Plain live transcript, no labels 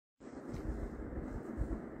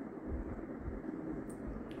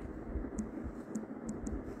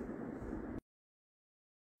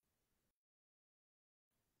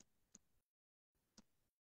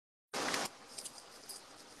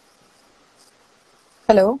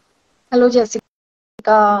Hello, Hello,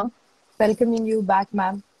 Jessica. welcoming you back,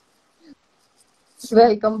 ma'am.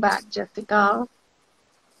 Welcome back, Jessica.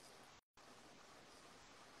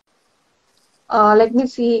 Let me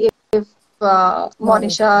see if Monisha,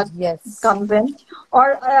 Monisha yes, comes in,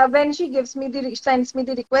 or when she sends me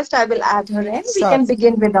the request, I will add her in. We sure. can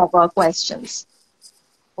begin with our questions.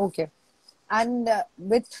 Okay. And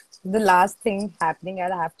with the last thing happening,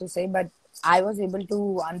 I'll have to say, but I was able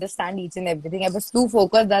to understand each and everything. I was too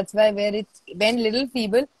focused. That's why where it went little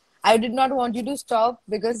feeble. I did not want you to stop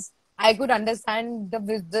because I could understand the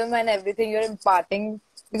wisdom and everything you're imparting.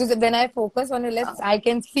 Because when I focus on your lips, I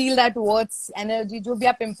can feel that words, energy, जो भी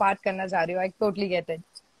आप impart करना चाह रहे हो. I totally get it.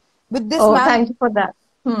 With this, Oh, ma'am, thank you for that.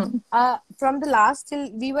 Hmm. From the last till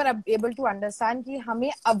we were able to understand कि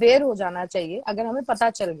हमें aware हो जाना चाहिए अगर हमें पता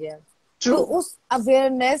चल गया तो True. उस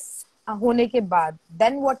अवेयरनेस होने के बाद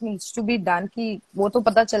then what needs to be done कि वो तो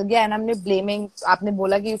पता चल गया एंड हमने ब्लेमिंग आपने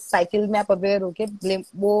बोला कि इस साइकिल में आप अवेयर होके ब्लेम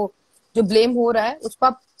वो जो ब्लेम हो रहा है उसको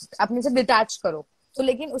आप अपने से डिटैच करो तो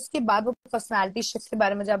लेकिन उसके बाद वो पर्सनालिटी शिफ्ट के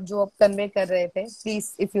बारे में जब जो आप कन्वे कर रहे थे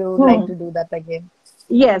please if you like Hmm. To do that again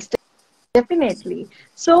Yes, definitely.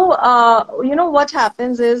 So, what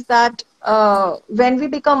happens is that when we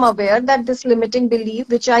become aware that this limiting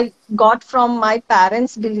belief, which I got from my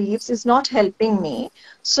parents' beliefs, is not helping me.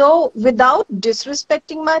 So, without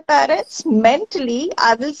disrespecting my parents, mentally,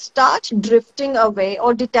 I will start drifting away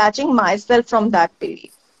or detaching myself from that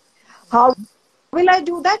belief. How will I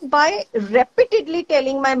do that? By repeatedly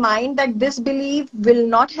telling my mind that this belief will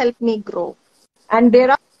not help me grow. And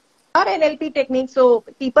there are NLP techniques. So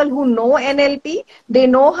people who know NLP, they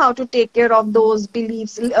know how to take care of those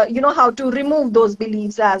beliefs, how to remove those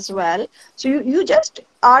beliefs as well. So you just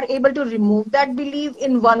are able to remove that belief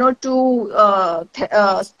in one or two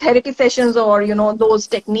therapy sessions or, those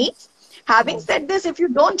techniques. Having said this, if you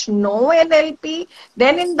don't know NLP,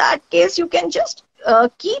 then in that case, you can just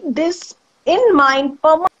keep this in mind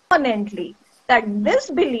permanently that this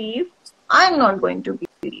belief I'm not going to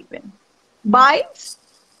believe in by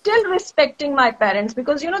still respecting my parents,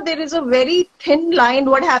 because there is a very thin line.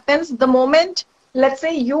 What happens the moment, let's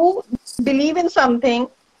say, you believe in something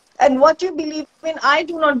and what you believe in I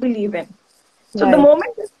do not believe in. So the right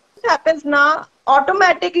moment this happens now,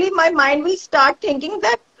 automatically my mind will start thinking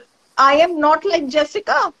that I am not like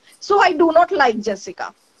Jessica, so I do not like Jessica.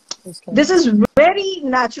 okay This is very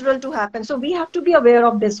natural to happen. So we have to be aware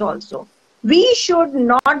of this also. We should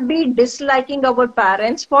not be disliking our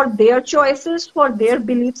parents for their choices, for their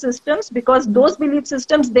belief systems, because those belief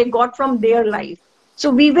systems they got from their life. So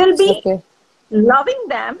we will be okay loving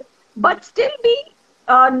them, but still be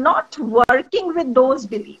not working with those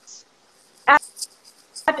beliefs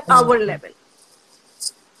at our level.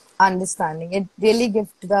 understanding. It really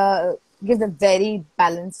gives a very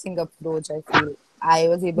balancing approach, I feel. I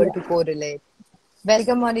was able Yeah. to correlate.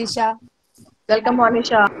 Welcome, Monisha. Welcome,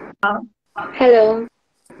 Monisha. Hello.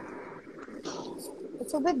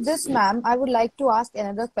 So with this, ma'am, I would like to ask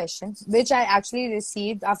another question, which I actually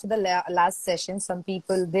received after the last session. Some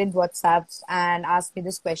people did WhatsApp and asked me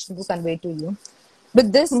this question to convey to you.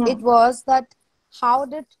 With this, it Hmm. was that how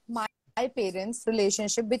did my parents'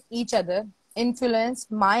 relationship with each other influence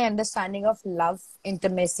my understanding of love,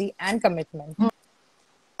 intimacy, and commitment?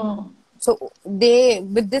 Hmm. So they,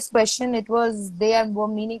 with this question, it was were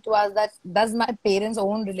meaning to us that does my parents'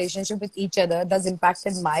 own relationship with each other does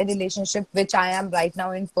impacted my relationship, which I am right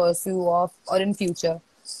now in pursuit of or in future.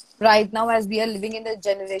 Right now, as we are living in a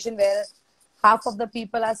generation where half of the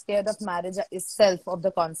people are scared of marriage itself of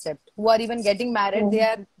the concept. Who are even getting married,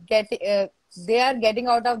 they are getting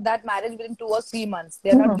out of that marriage within 2 or 3 months.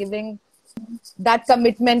 They are not Hmm. giving that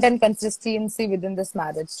commitment and consistency within this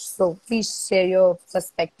marriage. So please share your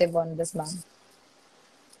perspective on this, ma'am.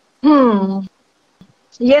 Hmm.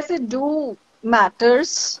 Yes, it do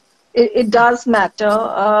matters. It does matter.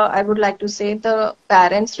 I would like to say the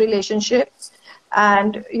parents' relationship.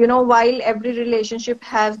 And, while every relationship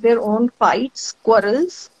has their own fights,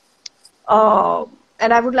 quarrels, uh,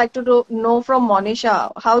 and I would like to know from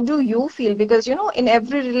Monisha, how do you feel? Because, in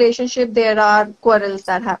every relationship, there are quarrels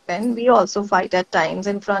that happen. We also fight at times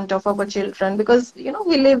in front of our children because,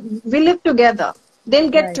 we live together. They'll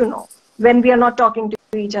get Right. to know when we are not talking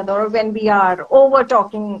to each other or when we are over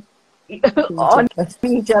talking To each on other.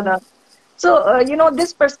 each other. So,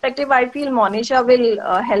 this perspective, I feel Monisha will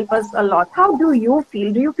help us a lot. How do you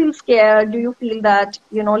feel? Do you feel scared? Do you feel that,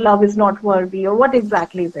 love is not worthy? Or what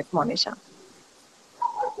exactly is it, Monisha?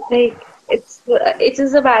 Like it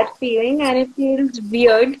is a bad feeling and it feels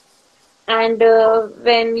weird. And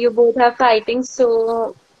when you both are fighting,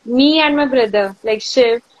 so me and my brother, like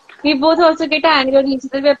Shiv, we both also get angry on each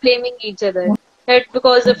other. We are blaming each other. that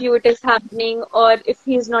because of you it is happening, or if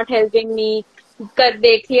he's not helping me, कर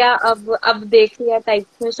देख लिया अब देख लिया type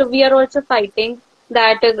में. So we are also fighting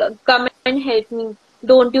that come and help me.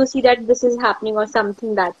 Don't you see that this is happening or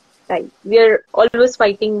something that type. We are always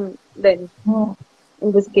fighting then Hmm.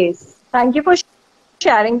 in this case. Thank you for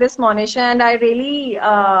sharing this, Monisha. And I really,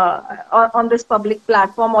 on this public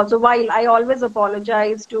platform also, while I always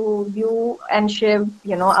apologize to you and Shiv,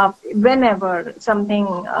 whenever something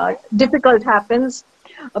difficult happens,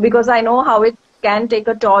 because I know how it can take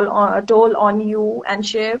a toll on you and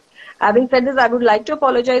Shiv. Having said this, I would like to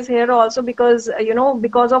apologize here also because,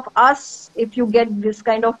 because of us, if you get this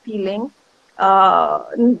kind of feeling,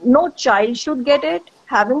 no child should get it.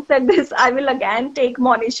 Having said this, I will again take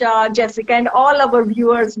Monisha, Jessica, and all our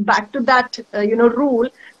viewers back to that, rule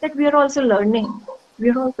that we are also learning. We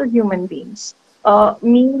are also human beings.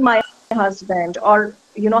 Me, my husband, or,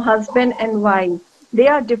 husband and wife, they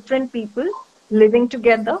are different people living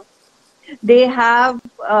together. They have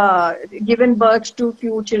given birth to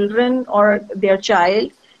few children or their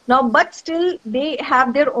child now, but still they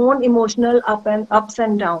have their own emotional ups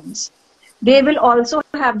and downs. They will also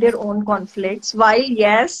have their own conflicts. While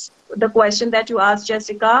yes, the question that you asked,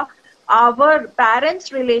 Jessica, our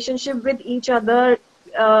parents' relationship with each other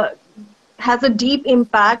uh, has a deep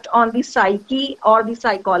impact on the psyche or the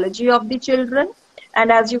psychology of the children.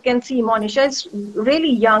 And as you can see, Monisha is really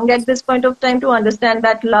young at this point of time to understand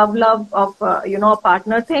that love of a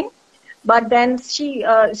partner thing. But then she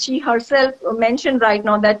herself mentioned right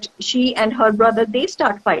now that she and her brother, they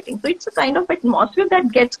start fighting. So it's a kind of atmosphere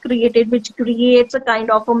that gets created, which creates a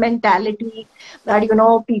kind of a mentality that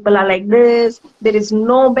people are like this. There is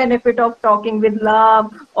no benefit of talking with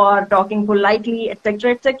love or talking politely,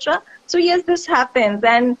 etc., etc. So yes, this happens,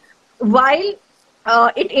 and while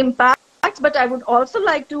it impacts, but I would also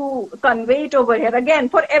like to convey it over here again.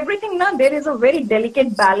 For everything now, there is a very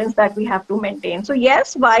delicate balance that we have to maintain. So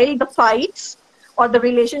yes, while the fights or the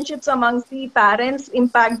relationships amongst the parents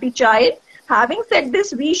impact the child, having said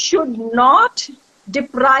this, we should not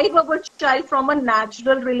deprive our child from a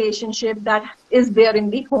natural relationship that is there in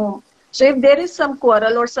the home. So if there is some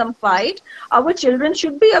quarrel or some fight, our children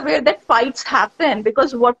should be aware that fights happen,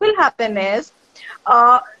 because what will happen is,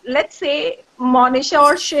 let's say Monisha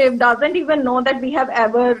or Shiv doesn't even know that we have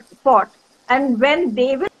ever fought. And when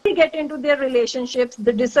they will get into their relationships,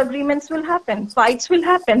 the disagreements will happen, fights will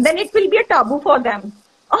happen. Then it will be a taboo for them.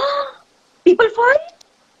 Ah, people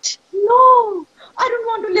fight? No, I don't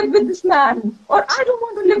want to live with this man, or I don't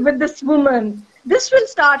want to live with this woman. This will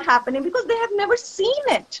start happening because they have never seen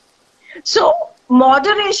it. So,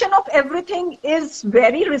 moderation of everything is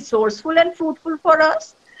very resourceful and fruitful for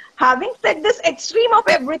us. Having said this, extreme of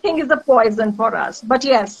everything is a poison for us. But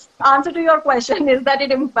yes, answer to your question is that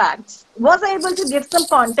it impacts. Was I able to give some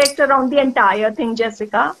context around the entire thing,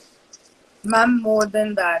 Jessica? Ma'am, more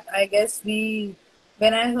than that, I guess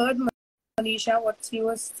when I heard Manisha, what she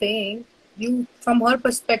was saying, from her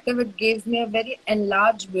perspective, it gives me a very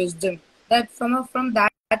enlarged wisdom that from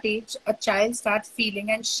that age, a child starts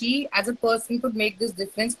feeling, and she, as a person, could make this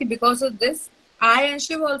difference. Because of this, I and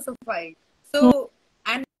she will also fight. So,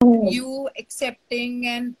 and you accepting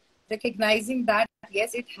and recognizing that,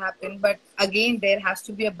 yes, it happened, but again, there has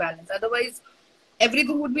to be a balance. Otherwise,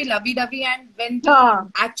 everything would be lovey dovey, and when the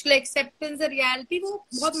हाँ, actual acceptance the reality, वो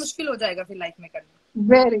बहुत मुश्किल हो जाएगा फिर life में करना.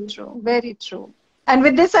 very true, very true. And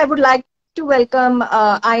with this, I would like to welcome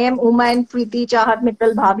I am Uma and Preeti Chahat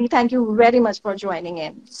Mittal Bhavi. Thank you very much for joining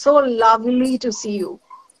in. So lovely to see you.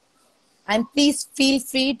 And please feel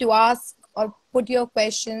free to ask or put your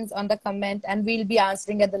questions on the comment, and we'll be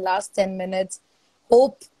answering at the last 10 minutes.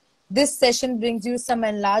 Hope this session brings you some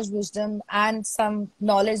enlarged wisdom and some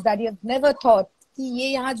knowledge that you have never thought कि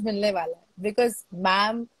ये यहाँ मिलने वाला है. Because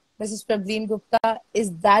ma'am, Mrs. Praveen Gupta,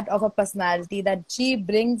 is that of a personality that she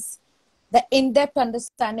brings the in-depth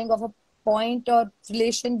understanding of a point or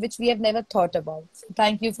relation which we have never thought about. So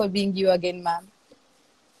thank you for being you again, ma'am.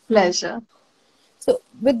 Pleasure. So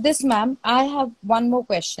with this, ma'am, I have one more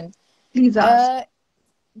question. Please ask.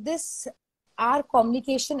 This our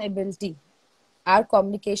communication ability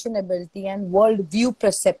and world view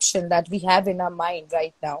perception that we have in our mind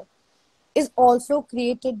right now is also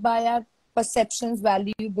created by our perceptions,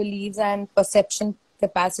 value, beliefs, and perception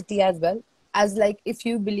capacity as well. As like if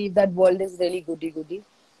you believe that world is really goody goody,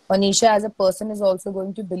 Anisha as a person is also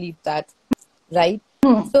going to believe that, right?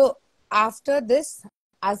 Hmm. So after this,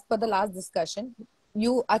 as per the last discussion,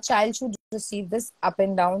 a child should receive this up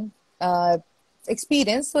and down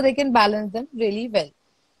experience so they can balance them really well.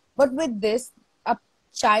 But with this, a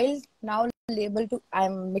child now labeled to,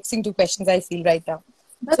 I'm mixing two questions I feel right now.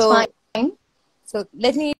 That's So fine.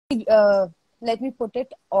 let me uh, let me put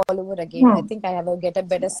it all over again. I Hmm. think I have a get a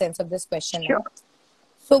better sense of this question Sure. now.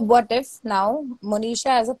 So what if now Monisha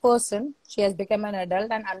as a person, she has become an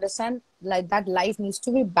adult and understand like that life needs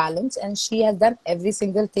to be balanced, and she has done every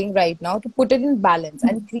single thing right now to put it in balance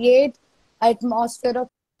and create atmosphere of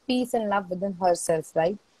peace and love within herself,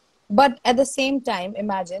 right? But at the same time,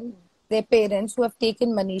 imagine their parents who have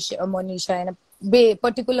taken Monisha in a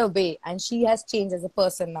particular way, and she has changed as a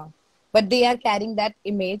person now. But they are carrying that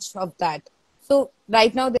image of that. So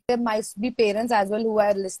right now there might be parents as well who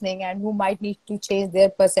are listening and who might need to change their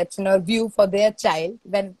perception or view for their child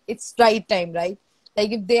when it's right time, right?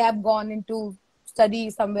 Like if they have gone into study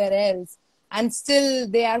somewhere else and still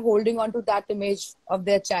they are holding on to that image of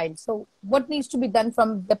their child. So what needs to be done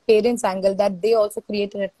from the parents' angle that they also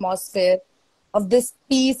create an atmosphere of this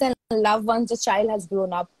peace and love once the child has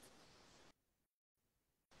grown up?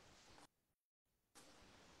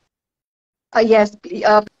 Yes,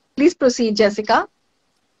 please proceed, Jessica.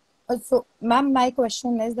 So, ma'am, my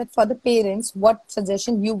question is that for the parents, what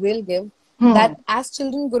suggestion you will give Hmm. that as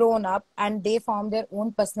children grown up and they form their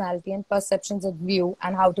own personality and perceptions of view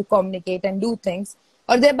and how to communicate and do things,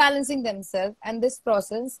 or they're balancing themselves, and this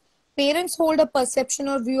process, parents hold a perception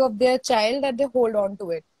or view of their child that they hold on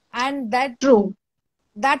to it, and True.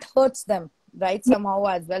 that hurts them, right? Somehow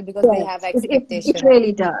as well because they have Yes, it expectation.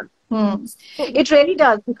 really does. Hmm. So, It really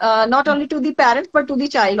does. Not only to the parents, but to the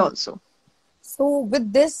child also. So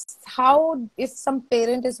with this, how if some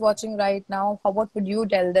parent is watching right now, how what would you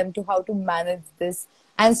tell them to how to manage this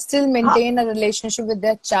and still Ha- maintain a relationship with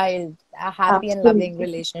their child, a happy and loving Absolutely.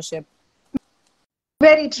 relationship?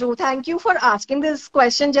 Very true. Thank you for asking this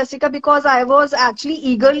question, Jessica, because I was actually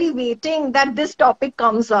eagerly waiting that this topic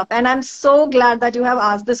comes up. And I'm so glad that you have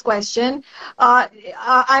asked this question.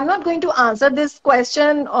 I'm not going to answer this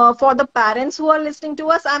question for the parents who are listening to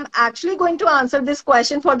us. I'm actually going to answer this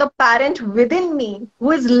question for the parent within me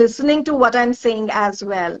who is listening to what I'm saying as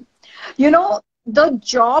well. The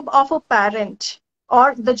job of a parent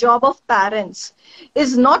or the job of parents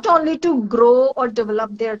is not only to grow or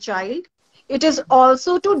develop their child, it is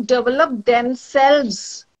also to develop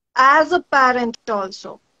themselves as a parent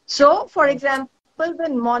also. So, for Right. example,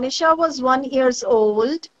 when Monisha was 1 years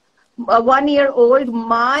old, 1 year old,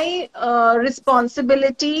 my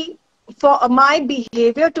responsibility for my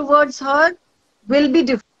behavior towards her will be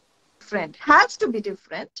different, has to be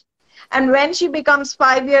different. And when she becomes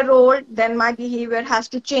 5 year old, then my behavior has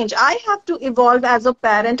to change. I have to evolve as a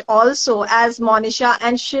parent also, as Monisha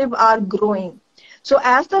and Shiv are growing. So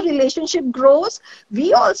as the relationship grows,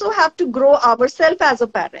 we also have to grow ourselves as a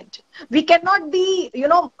parent. We cannot be,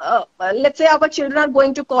 let's say our children are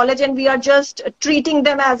going to college and we are just treating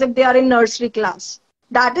them as if they are in nursery class.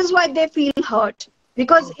 That is why they feel hurt,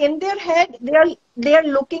 because in their head they are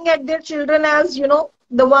looking at their children as,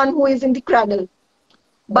 the one who is in the cradle.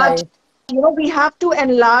 But Right. we have to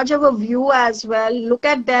enlarge our view as well, look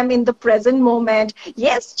at them in the present moment.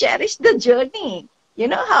 Yes, cherish the journey,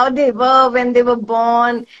 how they were when they were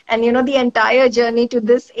born, and the entire journey to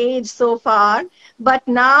this age so far. But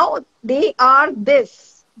now they are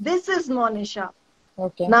this is Monisha.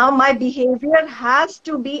 Okay. Now my behavior has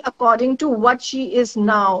to be according to what she is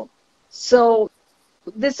now. So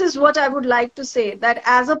this is what I would like to say, that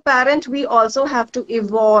as a parent, we also have to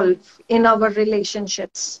evolve in our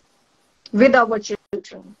relationships with our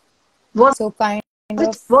children. Was So kind it,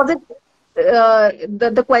 of was it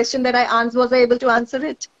the question that I answered, was I able to answer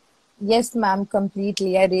it? yes, ma'am,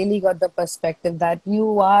 completely. I really got the perspective that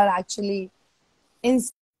you are actually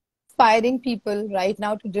inspiring people right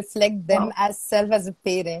now to reflect them Wow. as self as a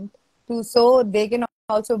parent to so they can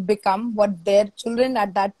also become what their children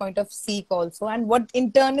at that point of seek also, and what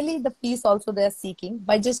internally the peace also they're seeking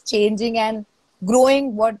by just changing and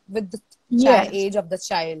growing what with the Yes, age of the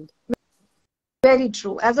child. very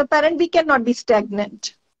true. As a parent, we cannot be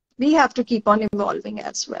stagnant. We have to keep on evolving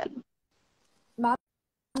as well. Ma'am,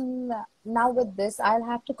 now with this I'll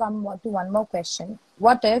have to come to one more question.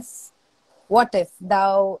 What if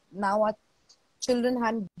thou now our children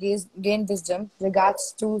had gained wisdom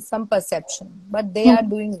regards to some perception, but they are Hmm.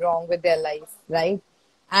 doing wrong with their life, right?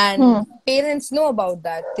 And Hmm. parents know about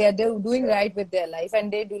that. They're doing right with their life,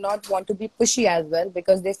 and they do not want to be pushy as well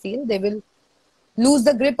because they feel they will lose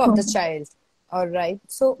the grip of the Hmm. child. All right.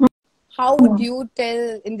 So, how would Hmm. you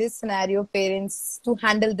tell in this scenario parents to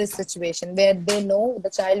handle this situation where they know the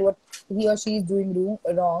child what he or she is doing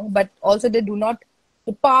wrong, but also they do not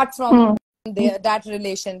depart from Hmm. that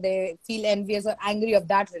relation? They feel envious or angry of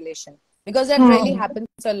that relation because that really Hmm. happens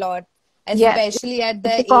a lot, Yes, especially at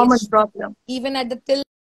it's the a common age, problem. even at the till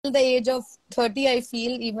the age of 30. I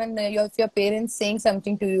feel even if your parents saying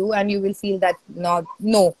something to you and you will feel that not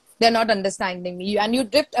no they're not understanding me, and you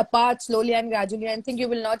drift apart slowly and gradually and think you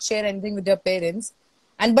will not share anything with your parents.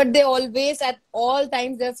 And but they always, at all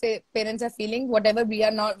times, their parents are feeling whatever we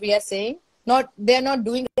are saying, not they're not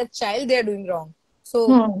doing a child, they're doing wrong. So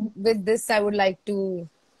Hmm. with this, I would like to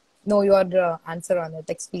know your answer on it,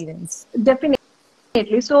 experience. Definitely.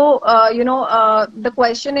 So, the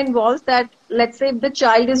question involves that, let's say the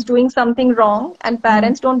child is doing something wrong and Hmm.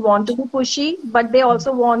 parents don't want to be pushy, but they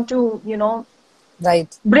also want to,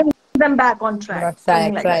 Right. bring them back on track, Not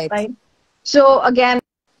something right. like that, Right. right? So, again,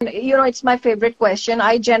 it's my favorite question.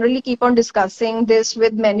 I generally keep on discussing this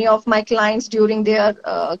with many of my clients during their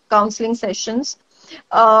counseling sessions.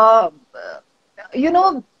 Uh, you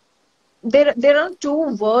know, there are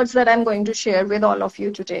two words that I'm going to share with all of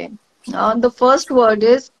you today. The first word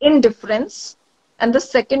is indifference, and the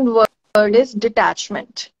second word is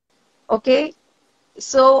detachment. Okay,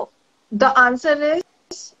 so the answer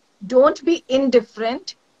is don't be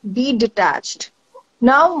indifferent, be detached.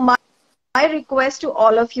 Now, my request to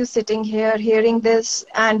all of you sitting here, hearing this,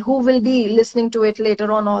 and who will be listening to it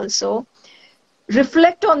later on also,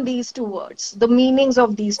 reflect on these two words, the meanings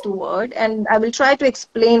of these two words, and I will try to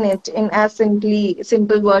explain it in as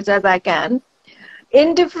simple words as I can.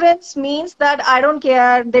 Indifference means that I don't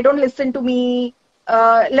care, they don't listen to me,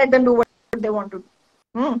 let them do what they want to do.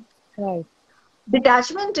 Hmm. Right.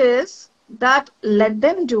 Detachment is that let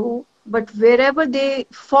them do, but wherever they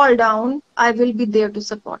fall down, I will be there to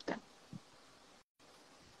support them.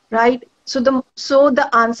 Right? So the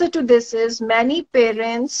answer to this is many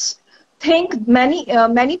parents think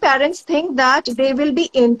that they will be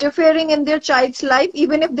interfering in their child's life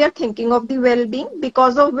even if they're thinking of the well-being,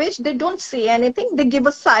 because of which they don't say anything, they give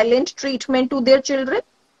a silent treatment to their children,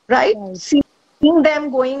 right? Right. Seeing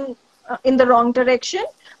them going in the wrong direction,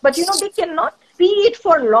 but they cannot see it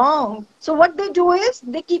for long. So what they do is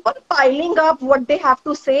they keep on piling up what they have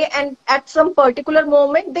to say, and at some particular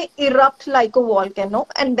moment they erupt like a volcano,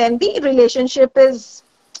 and then the relationship is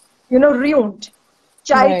ruined.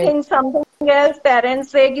 Child Right. thinks something else,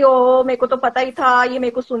 parents say कि ओ मेरे को तो पता ही था, ये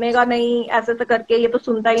मेरे को सुनेगा नहीं, ऐसे ऐसे करके ये तो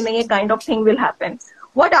सुनता ही नहीं है, kind of thing will happen.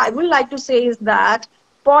 What I would like to say is that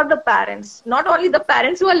for the parents, not only the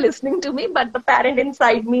parents who are listening to me, but the parent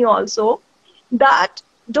inside me also, that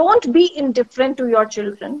don't be indifferent to your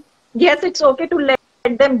children. Yes, it's okay to let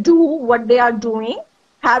them do what they are doing.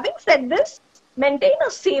 Having said this, maintain a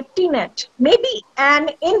safety net, maybe an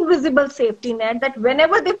invisible safety net, that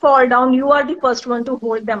whenever they fall down, you are the first one to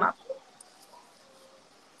hold them up,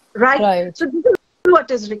 right? Right. So this is what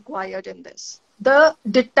is required in this. The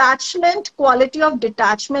detachment, quality of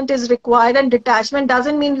detachment is required, and detachment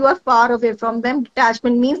doesn't mean you are far away from them.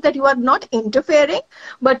 Detachment means that you are not interfering,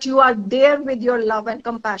 but you are there with your love and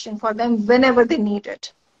compassion for them whenever they need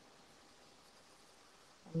it.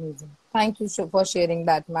 Amazing. Thank you for sharing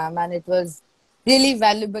that, ma'am. And it was really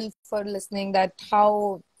valuable for listening that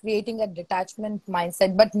how creating a detachment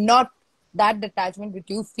mindset, but not that detachment which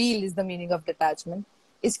you feel is the meaning of detachment,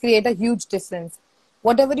 is create a huge difference.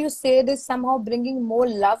 Whatever you said is somehow bringing more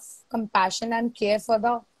love, compassion, and care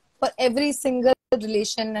for every single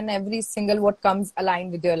relation and every single what comes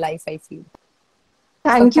aligned with your life, I feel. So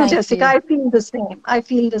Thank you, thank Jessica. you. I feel the same. I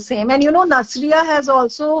feel the same. And Nasria has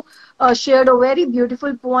also shared a very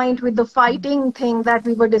beautiful point with the fighting thing that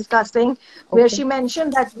we were discussing, where Okay. she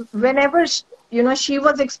mentioned that whenever she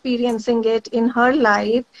was experiencing it in her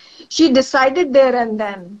life, she decided there and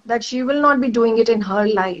then that she will not be doing it in her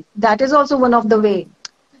life. That is also one of the way.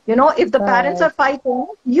 If the parents Right. are fighting,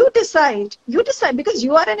 you decide because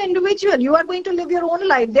you are an individual. You are going to live your own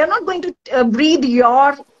life. They're not going to breathe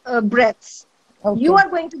your breaths. You Okay. are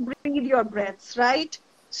going to breathe your breaths, right?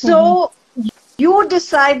 So you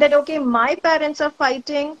decide that, okay, my parents are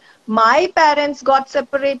fighting, my parents got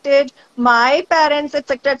separated, my parents,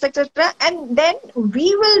 etc., etc., etc., and then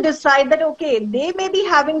we will decide that, okay, they may be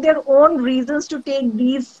having their own reasons to take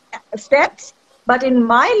these steps, but in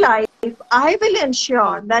my life, I will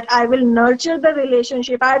ensure that I will nurture the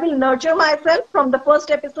relationship. I will nurture myself from the first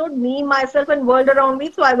episode, me, myself, and world around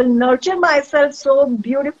me. So I will nurture myself so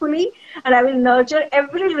beautifully, and I will nurture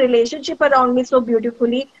every relationship around me so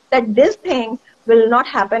beautifully that this thing will not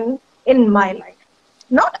happen in my life.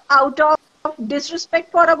 Not out of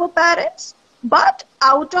disrespect for our parents, but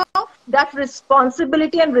out of that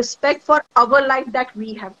responsibility and respect for our life that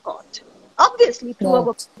we have got. Obviously through our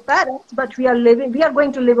Right. parents, but we are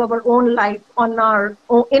going to live our own life in our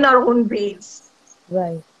own ways.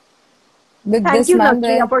 Right. With Thank this, you, ma'am,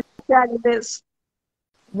 Nasriya, for sharing this.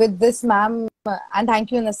 with this, ma'am, and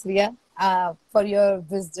thank you, Nasriya, for your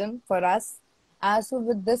wisdom for us. So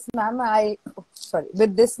with this, ma'am, sorry,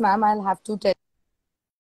 with this, ma'am, I'll have to tell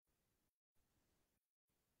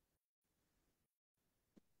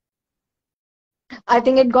I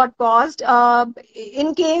think it got paused.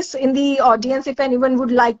 In case in the audience, if anyone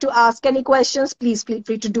would like to ask any questions, please feel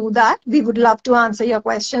free to do that. We would love to answer your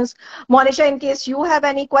questions. Monisha, in case you have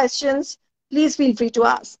any questions, please feel free to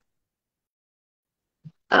ask.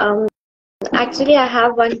 Actually, I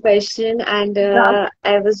have one question, and Yeah.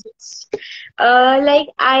 I was like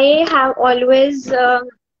I have always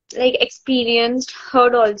like experienced,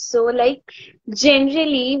 heard also, like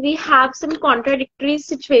generally we have some contradictory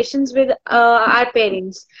situations with our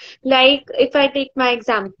parents. Like if I take my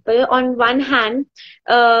example, on one hand,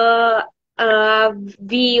 uh, uh,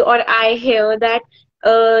 we or I hear that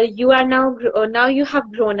you are now you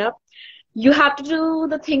have grown up, you have to do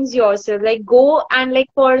the things yourself, like go and like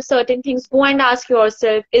for certain things go and ask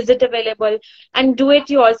yourself is it available, and do it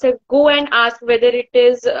yourself, go and ask whether it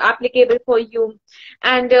is applicable for you.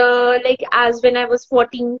 And like as when I was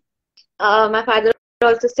 14, my father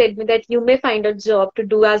also said me that you may find a job to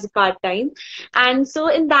do as a part time. And so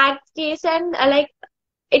in that case, and like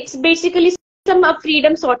it's basically some a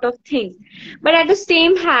freedom sort of thing. But at the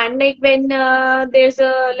same hand, like when there's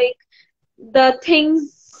a like the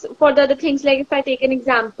things for the other things, like if I take an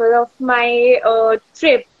example of my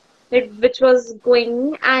trip, which was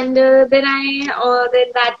going, and then then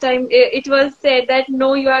that time it was said that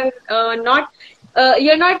no, you are not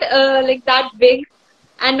you're not like that big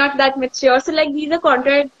and not that mature. So like these are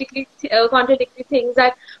contradictory things,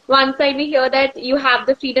 that one side we hear that you have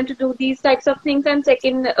the freedom to do these types of things, and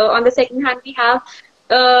second on the second hand we have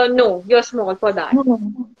no, you're small for that.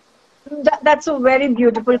 Mhm. That's a very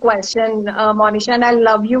beautiful question, Monisha, and I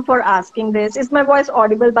love you for asking this. Is my voice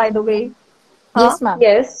audible, by the way? Huh? Yes, ma'am.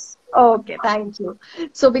 Yes. Okay, thank you.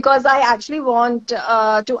 So, because I actually want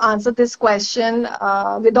to answer this question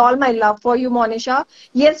with all my love for you, Monisha.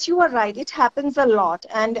 Yes, you are right. It happens a lot.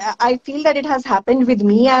 And I feel that it has happened with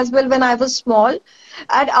me as well when I was small.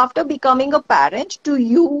 And after becoming a parent to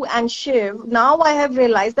you and Shiv, now I have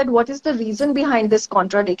realized that what is the reason behind this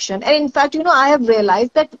contradiction. And in fact, I have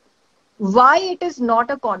realized that why it is not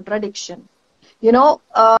a contradiction. You know,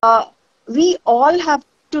 we all have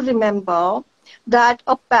to remember that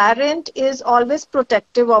a parent is always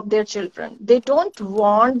protective of their children. They don't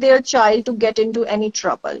want their child to get into any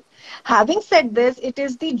trouble. Having said this, it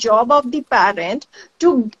is the job of the parent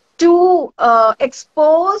to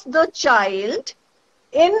expose the child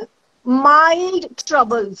in mild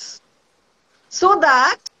troubles so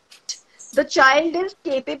that the child is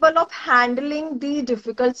capable of handling the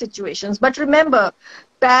difficult situations. But remember,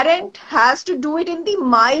 parent has to do it in the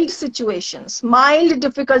mild situations, mild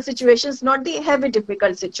difficult situations, not the heavy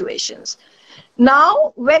difficult situations.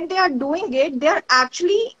 Now when they are doing it, they are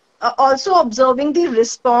actually also observing the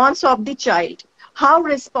response of the child. How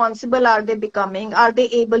responsible are they becoming? Are they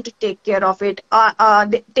able to take care of it?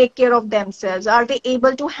 They take care of themselves? Are they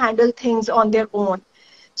able to handle things on their own?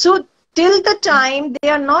 So till the time they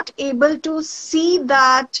are not able to see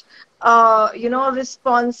that,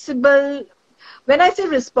 responsible. When I say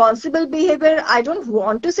responsible behavior, I don't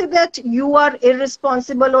want to say that you are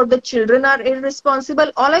irresponsible or the children are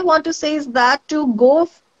irresponsible. All I want to say is that to go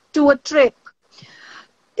to a trip,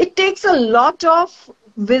 it takes a lot of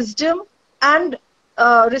wisdom and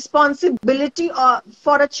responsibility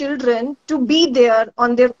for a children to be there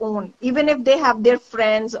on their own, even if they have their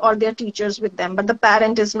friends or their teachers with them, but the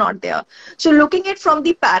parent is not there. So looking at from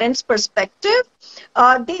the parent's perspective,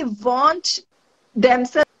 they want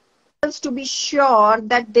themselves to be sure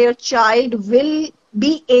that their child will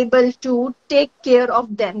be able to take care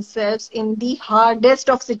of themselves in the hardest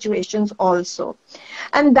of situations also.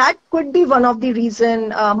 And that could be one of the reason,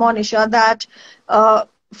 Monisha, that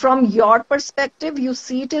from your perspective, you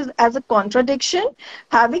see it as a contradiction.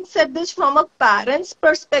 Having said this, from a parent's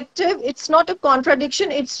perspective, it's not a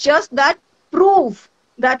contradiction. It's just that proof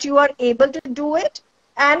that you are able to do it,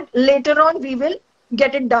 and later on we will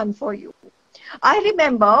get it done for you. I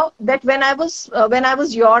remember that when I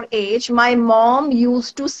was your age, my mom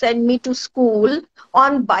used to send me to school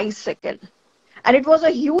on bicycle, and it was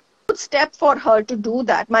a huge step for her to do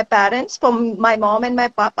that. My parents, from my mom and my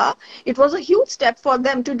papa, it was a huge step for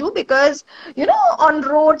them to do, because on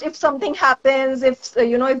roads, if something happens, if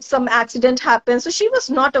if some accident happens, so she was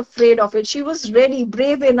not afraid of it. She was ready,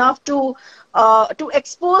 brave enough to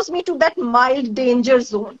expose me to that mild danger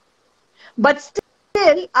zone. But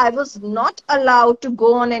still, I was not allowed to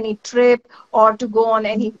go on any trip or to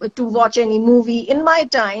watch any movie in my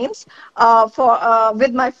times for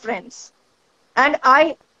with my friends. And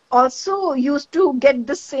I also used to get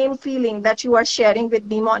the same feeling that you are sharing with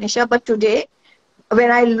me, Monisha. But today,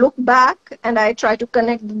 when I look back and I try to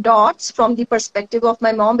connect the dots from the perspective of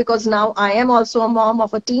my mom, because now I am also a mom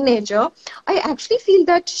of a teenager, I actually feel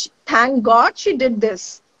that thank God she did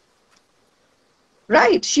this.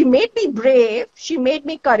 Right. She made me brave. She made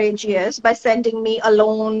me courageous by sending me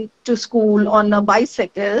alone to school on a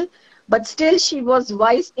bicycle. But still, she was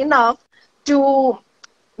wise enough to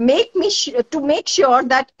to make sure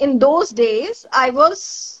that in those days I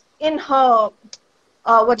was in her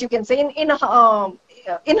what you can say in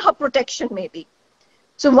her protection maybe.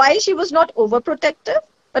 So while she was not overprotective,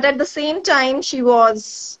 but at the same time she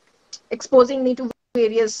was exposing me to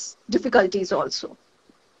various difficulties also.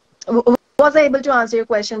 Was I able to answer your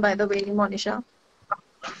question, by the way, Monisha?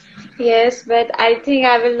 Yes, but I think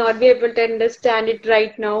I will not be able to understand it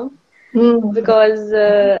right now Hmm. because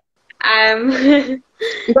I'm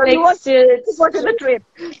Because you like want still to it's go to the trip.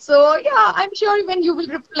 So yeah, I'm sure when you will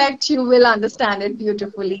reflect, you will understand it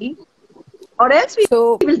beautifully. Or else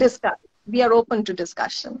So we will discuss. We are open to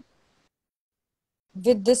discussion.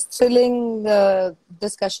 with this thrilling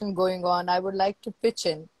discussion going on, I would like to pitch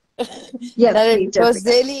in Yes, that it please, was Jessica.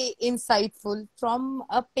 really insightful from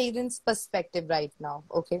a parent's perspective right now.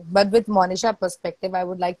 Okay. But with Monisha perspective, I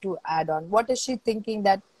would like to add on. What is she thinking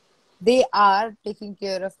that they are taking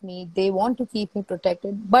care of me? They want to keep me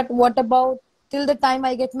protected. But what about till the time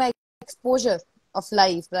I get my exposure of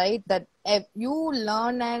life, right? That if you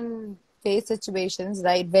learn and face situations,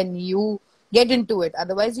 right, when you get into it.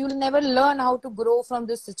 Otherwise, you'll never learn how to grow from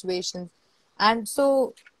this situation. And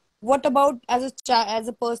so, what about as a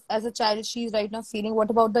child, as a child, she's right now feeling. What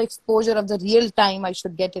about the exposure of the real time I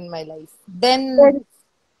should get in my life? Then, Very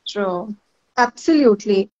true.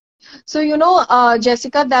 Absolutely. So,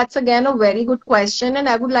 Jessica, that's again a very good question. And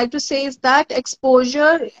I would like to say is that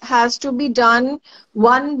exposure has to be done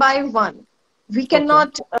one by one. We okay.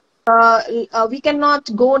 cannot we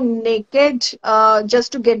cannot go naked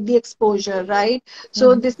just to get the exposure, right?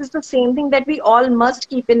 So Mm-hmm. this is the same thing that we all must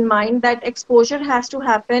keep in mind, that exposure has to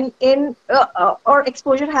happen or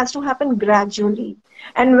exposure has to happen gradually.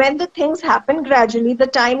 And when the things happen gradually, the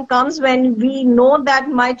time comes when we know that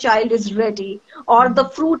my child is ready or the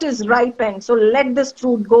fruit is ripened. So let this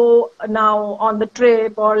fruit go now on the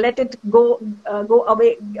trip, or let it go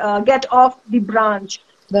away, get off the branch.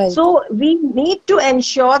 Right. So we need to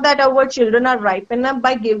ensure that our children are ripe enough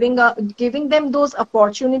by giving them those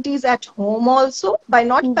opportunities at home also, by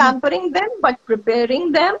not Mm-hmm. pampering them but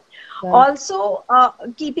preparing them. Right. Also,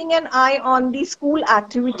 keeping an eye on the school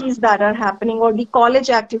activities that are happening or the college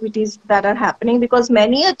activities that are happening, because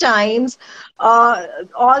many a times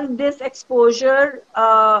all this exposure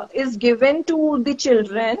is given to the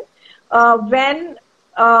children when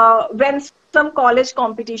some college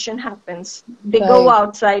competition happens. They go Right.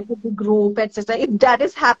 outside with the group, etc. If that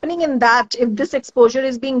is happening in that, if this exposure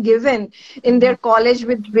is being given in their college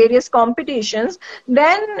with various competitions,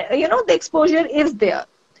 then the exposure is there.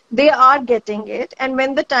 They are getting it, and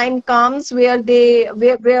when the time comes where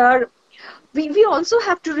where we also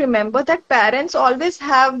have to remember that parents always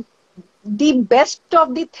have the best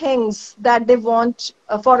of the things that they want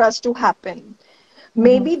for us to happen. Mm-hmm.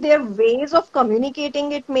 Maybe their ways of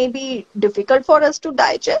communicating it may be difficult for us to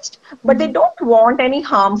digest, but they don't want any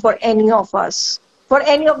harm for any of us, for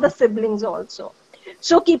any of the siblings also.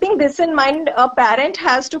 So keeping this in mind, a parent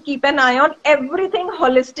has to keep an eye on everything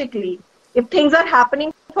holistically. If things are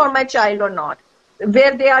happening for my child or not,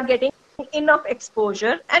 where they are getting enough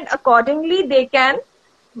exposure, and accordingly they can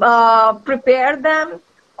prepare them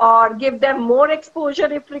or give them more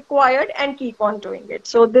exposure if required, and keep on doing it.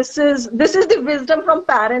 So this is the wisdom from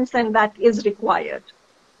parents, and that is required.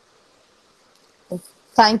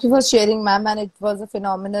 Thank you for sharing, ma'am. And it was a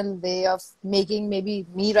phenomenal way of making maybe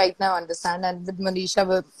me right now understand. And with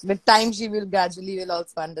Manisha, with time, she will gradually will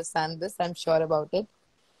also understand this. I'm sure about it.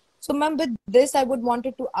 So, ma'am, with this, I would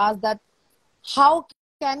wanted to ask that how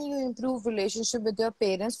can you improve relationship with your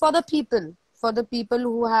parents for the people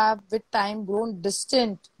who have with time grown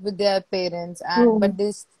distant with their parents, and Hmm. but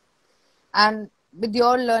this and with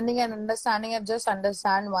your learning and understanding, I've just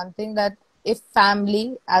understand one thing that if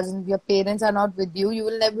family, as in your parents, are not with you, you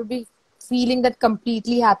will never be feeling that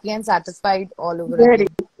completely happy and satisfied all over Very,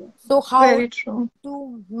 again. So, how very true.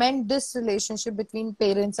 to mend this relationship between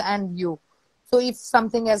parents and you? So, if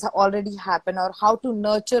something has already happened, or how to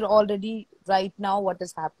nurture already right now what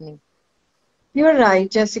is happening? You're right,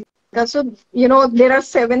 Jessica. So, there are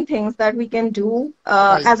 7 things that we can do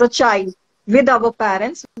Right. as a child with our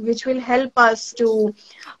parents, which will help us to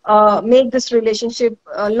make this relationship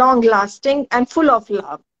long lasting and full of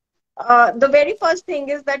love. The very first thing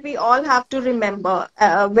is that we all have to remember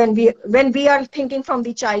when we are thinking from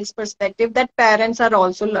the child's perspective, that parents are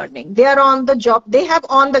also learning. They are on the job. They have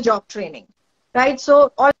on the job training, right?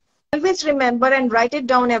 So always remember and write it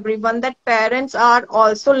down, everyone, that parents are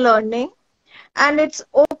also learning, and it's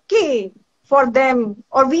okay for them,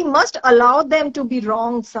 or we must allow them to be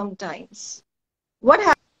wrong sometimes. What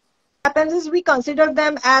happens is we consider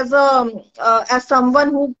them as someone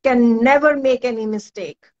who can never make any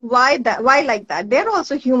mistake. Why that? Why like that? They're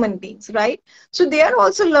also human beings, right? So they are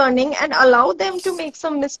also learning, and allow them to make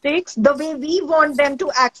some mistakes the way we want them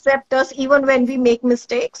to accept us even when we make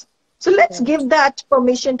mistakes. So let's give that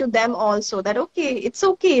permission to them also, that okay, it's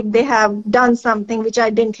okay if they have done something which I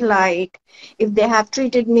didn't like, if they have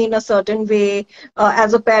treated me in a certain way.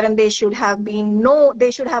 As a parent, they should have they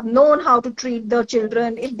should have known how to treat their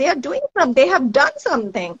children. If they are doing something, they have done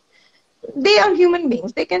something, they are human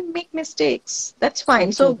beings, they can make mistakes, that's So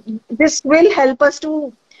fine. true. So this will help us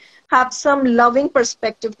to have some loving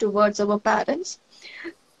perspective towards our parents.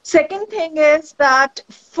 Second thing is that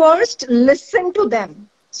first listen to them.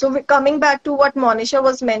 So we're coming back to what Monisha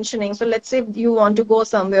was mentioning. So let's say you want to go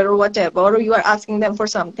somewhere or whatever, or you are asking them for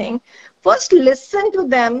something. First listen to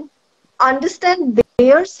them, understand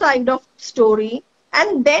their side of story,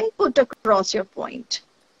 and then put across your point.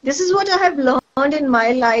 This is what I have learned in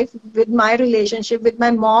my life with my relationship with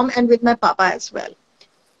my mom and with my papa as well.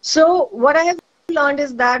 So what I have learned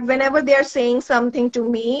is that whenever they are saying something to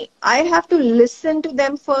me, I have to listen to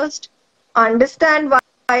them first, understand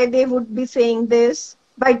why they would be saying this,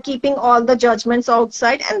 by keeping all the judgments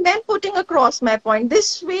outside, and then putting across my point.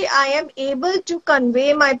 This way, I am able to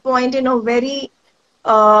convey my point in a very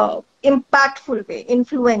impactful way,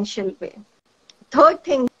 influential way. Third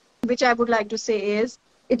thing which I would like to say is,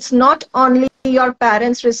 it's not only your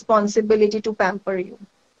parents' responsibility to pamper you.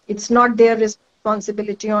 It's not their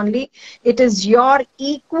responsibility only. It is your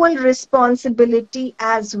equal responsibility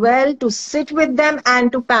as well to sit with them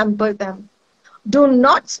and to pamper them. Do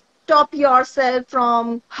not stop yourself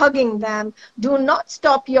from hugging them. Do not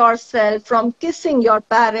stop yourself from kissing your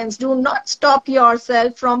parents. Do not stop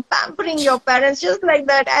yourself from pampering your parents just like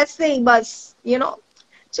that, as say bus, you know.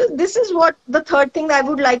 So this is what the third thing I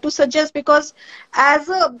would like to suggest, because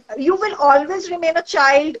you will always remain a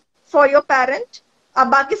child for your parent. आप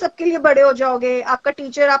बाकी सबके लिए बड़े हो जाओगे, आपका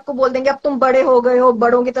teacher आपको बोल देंगे अब तुम बड़े हो गए हो,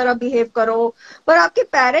 बड़ों की तरह बिहेव करो, पर आपके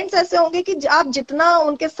पेरेंट्स ऐसे होंगे कि आप जितना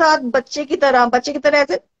उनके साथ बच्चे की तरह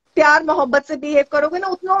ऐसे प्यार मोहब्बत से बिहेव करोगे ना,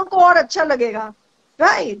 उतना उनको और अच्छा लगेगा,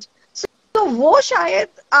 राइट? तो वो शायद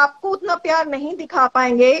आपको उतना प्यार नहीं दिखा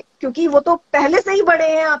पाएंगे क्योंकि वो तो पहले से ही बड़े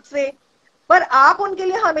हैं आपसे, पर आप उनके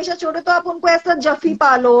लिए हमेशा छोटे, तो आप उनको ऐसा जफी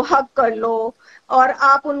पालो, हक कर लो, और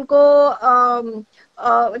आप उनको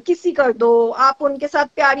किसी कर दो, आप उनके साथ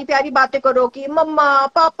प्यारी प्यारी बातें करो कि मम्मा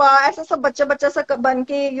पापा, ऐसा सब बच्चा बच्चा सा बन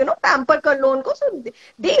के पैम्पर कर लो उनको. सो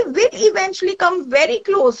they will eventually come very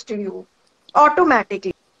close to you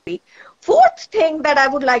automatically. Fourth thing that I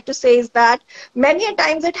would like to say is that many a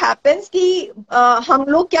times it happens कि हम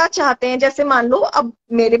लोग क्या चाहते हैं, जैसे मान लो अब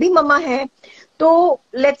मेरे भी मम्मा हैं, तो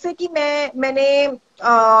लेट्स से कि मैंने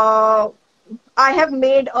I have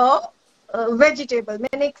made a vegetable,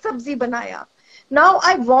 मैंने एक सब्जी बनाया. Now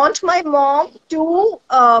I want my mom to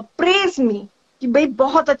praise me कि भाई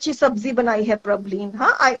बहुत अच्छी सब्जी बनाई है प्रबलीन.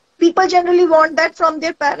 हाँ, people generally want that from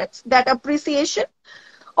their parents, that appreciation.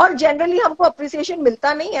 और जनरली हमको अप्रिसिएशन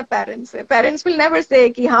मिलता नहीं है पेरेंट्स से. पेरेंट्स विल नेवर से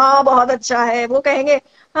कि हाँ बहुत अच्छा है, वो कहेंगे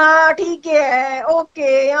हाँ ठीक है,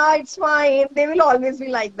 ओके, हाँ it's fine. They will always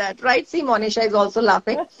be like that, right? C Monisha is also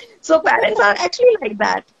laughing. So parents are actually like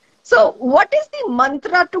that. So what is the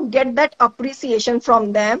mantra to get that appreciation from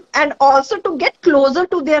them and also to get closer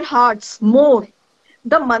to their hearts more?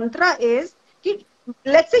 The mantra is कि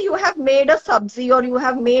let's say you have made a sabzi or you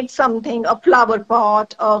have made something, a flower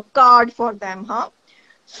pot, a card for them, huh?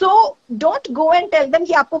 So don't go and tell them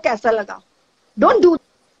कि आपको कैसा लगा. Don't do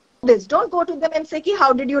this. Don't go to them and say कि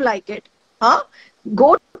how did you like it? Huh?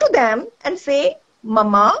 Go to them and say,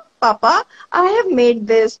 Mama, Papa, I have made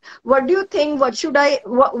this. What do you think?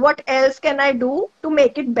 What else can I do to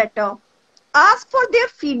make it better? Ask for their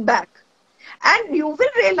feedback. And you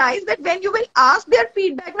will realize that when you will ask their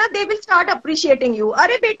feedback, na, they will start appreciating you.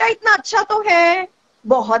 अरे बेटा इतना अच्छा तो है,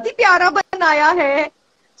 बहुत ही प्यारा बनाया है.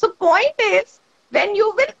 So point is, when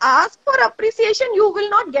you will ask for appreciation, you will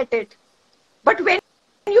not get it. But when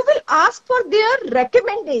you will ask for their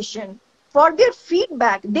recommendation, for their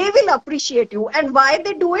feedback, they will appreciate you. And why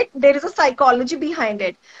they do it? There is a psychology behind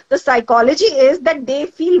it. The psychology is that they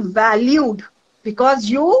feel valued because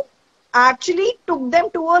you actually took them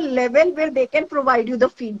to a level where they can provide you the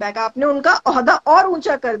feedback. आपने उनका ओहदा और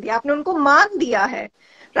ऊंचा कर दिया, आपने उनको मान दिया है,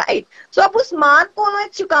 right? So अब उस मान को उन्हें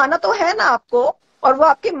चुकाना तो है ना आपको, और वो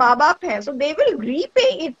आपके माँ बाप हैं. So they will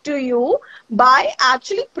repay it to you by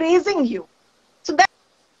actually praising you. So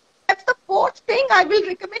that's the fourth thing I will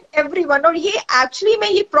recommend everyone. और ये actually मैं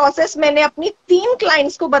ये process मैंने अपनी 3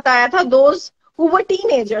 clients को बताया था, those who were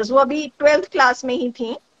teenagers, वो अभी 12th क्लास में ही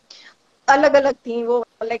थी, अलग अलग थी वो,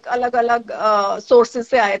 लाइक अलग अलग सोर्सेज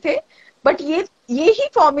से आए थे, बट ये ही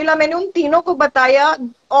फॉर्मूला मैंने उन तीनों को बताया.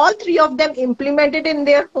 All three of them implemented in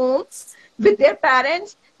their home with their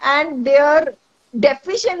parents, and there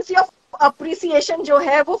deficiency of appreciation जो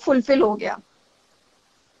है वो फुलफिल हो गया.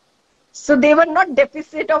 So they were not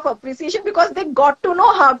deficit of appreciation because they got to know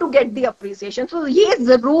how to get the appreciation. So ये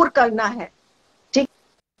जरूर करना है. ठीक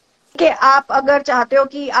है, आप अगर चाहते हो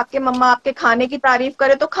कि आपके मम्मा आपके खाने की तारीफ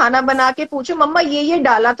करे तो खाना बना के पूछो, मम्मा ये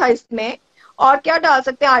डाला था इसमें और क्या डाल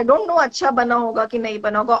सकते हैं, आई डोंट नो अच्छा बना होगा कि नहीं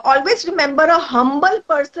बना होगा. Always remember a humble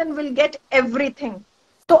person will get everything.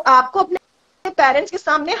 तो आपको अपने पेरेंट्स के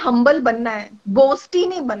सामने हम्बल बनना है, बोस्टी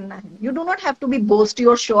नहीं बनना है. You do not have to be बोस्टी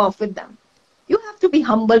और show off with them. You have to be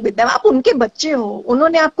humble with them. आप उनके बच्चे हो,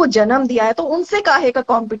 उन्होंने आपको जन्म दिया है, तो उनसे काहे का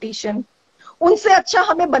कंपटीशन. उनसे अच्छा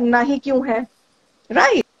हमें बनना ही क्यों है,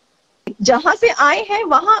 राइट? जहां से आए हैं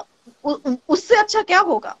वहां उससे अच्छा क्या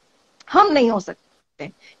होगा, हम नहीं हो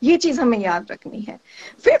सकते. ये चीज हमें याद रखनी है.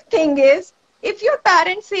 Fifth thing is, if your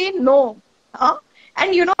parents से नो,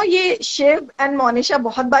 एंड यू नो ये शिव एंड मोनिशा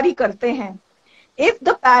बहुत बारी करते हैं. If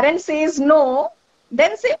the parents says no,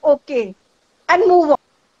 then से okay and move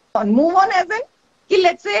move on. As an कि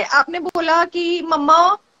लेट्स से आपने बोला कि मम्मा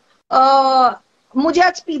मुझे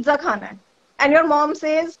आज पिज्जा खाना है, and your mom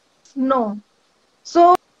says no,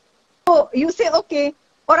 so you से ओके,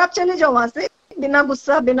 और आप चले जाओ वहां से बिना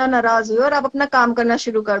गुस्सा बिना नाराज हुए और आप अपना काम करना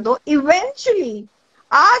शुरू कर दो. इवेंचुअली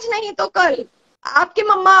आज नहीं तो कल आपके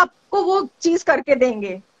मम्मा आपको वो चीज करके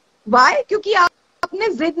देंगे. वाई? क्योंकि आपने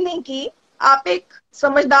जिद नहीं की, आप एक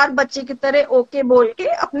समझदार बच्चे की तरह ओके बोल के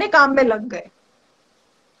अपने काम में लग गए.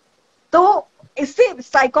 तो इससे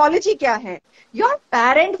साइकोलॉजी क्या है, your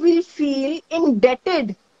parent will feel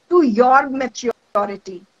indebted to your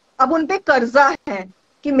maturity. अब उनपे कर्जा है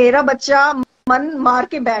कि मेरा बच्चा मन मार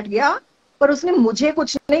के बैठ गया पर उसने मुझे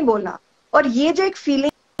कुछ नहीं बोला. और ये जो एक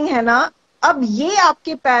फीलिंग है ना, अब ये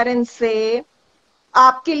आपके पेरेंट्स से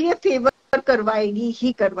आपके लिए फेवर करवाएगी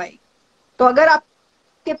ही करवाएगी. तो अगर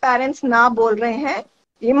आपके पेरेंट्स ना बोल रहे हैं,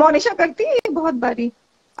 ये मोनिशा करती है बहुत बारी.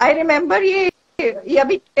 आई रिमेम्बर ये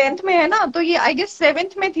अभी 10th में है ना, तो ये आई गेस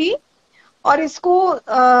 7th में थी, और इसको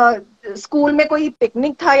स्कूल में कोई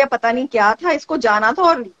पिकनिक था या पता नहीं क्या था, इसको जाना था.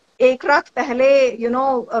 और एक रात पहले you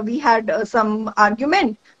know we had some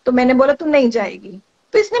argument, तो मैंने बोला तू नहीं जाएगी,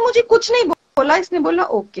 तो इसने मुझे कुछ नहीं बोला, इसने बोला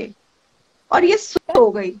ओके, और ये सो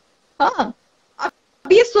गई. हाँ,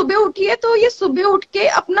 अब ये सुबह उठी है, तो ये सुबह उठ के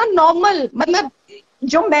अपना नॉर्मल, मतलब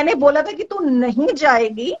जो मैंने बोला था कि तू नहीं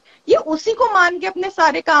जाएगी, ये उसी को मान के अपने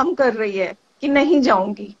सारे काम कर रही है कि नहीं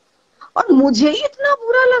जाऊंगी. और मुझे ही इतना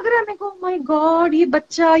बुरा लग रहा है, मेरे को माय गॉड, ये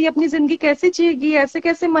बच्चा ये अपनी जिंदगी कैसे जिएगी, ऐसे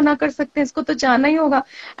कैसे मना कर सकते हैं, इसको तो जाना ही होगा.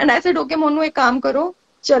 एंड ऐसे डोके मोनू एक काम करो,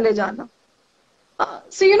 चले जाना.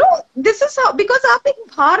 So you know this is how, because आप एक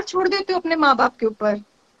भार छोड़ देते हो अपने माँ बाप के ऊपर,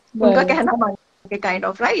 उनका कहना मान के, काइंड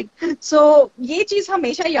ऑफ, राइट? सो ये चीज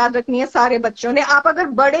हमेशा याद रखनी है सारे बच्चों ने. आप अगर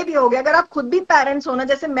बड़े भी हो गए, अगर आप खुद भी पेरेंट्स हो ना,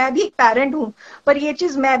 जैसे मैं भी एक पेरेंट हूँ, पर ये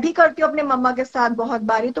चीज मैं भी करती हूँ अपने मम्मा के साथ बहुत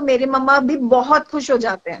बारी, तो मेरे मम्मा भी बहुत खुश हो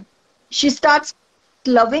जाते हैं. She starts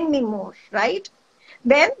loving me more, right?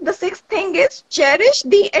 Then the sixth thing is cherish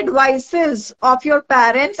the advices of your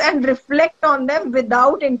parents and reflect on them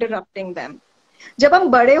without interrupting them. जब हम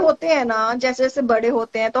बड़े होते हैं ना, जैसे जैसे बड़े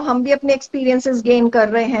होते हैं, तो हम भी अपने एक्सपीरियंसेस गेन कर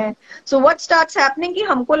रहे हैं. सो व्हाट स्टार्ट्स हैपनिंग कि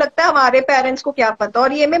हमको लगता है हमारे पेरेंट्स को क्या पता.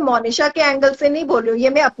 और ये मैं मोनिशा के एंगल से नहीं बोल रही हूँ, ये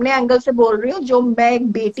मैं अपने एंगल से बोल रही हूँ, जो मैं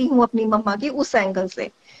एक बेटी हूँ अपनी मम्मा की, उस एंगल से,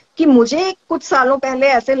 कि मुझे कुछ सालों पहले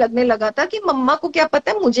ऐसे लगने लगा था कि मम्मा को क्या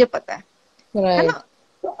पता है, मुझे पता है ना.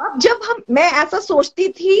 तो अब जब मैं ऐसा सोचती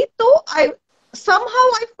थी, तो आई somehow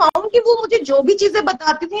I found कि वो मुझे जो भी चीजें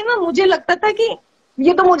बताती थी ना, मुझे लगता था कि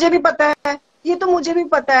ये तो मुझे भी पता है, ये तो मुझे भी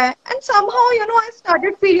पता है. And somehow you know I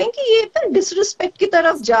started feeling कि ये तो डिसरिस्पेक्ट की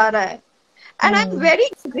तरफ जा रहा है. And I am very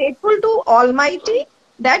grateful to almighty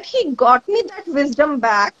that he got me that wisdom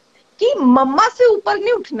back कि मम्मा से ऊपर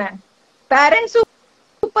नहीं उठना है, पेरेंट्स से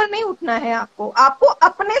ऊपर नहीं उठना है, आपको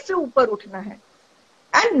अपने से ऊपर उठना है.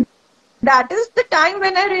 And that is the time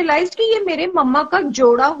when I realised कि ये मेरे मम्मा का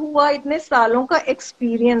जोड़ा हुआ इतने सालों का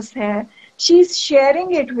एक्सपीरियंस है. She is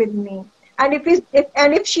sharing it with me, and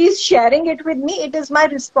if she is sharing it with me, it is my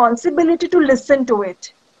responsibility to listen to it.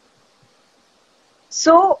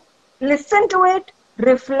 So listen to it,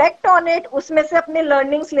 reflect on it, उसमें से अपने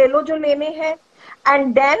learnings ले लो जो लेने हैं,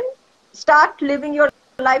 and then start living your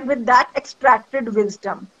life with that extracted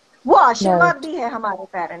wisdom. वो आशीर्वाद भी है हमारे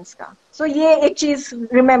पेरेंट्स का. So ये एक चीज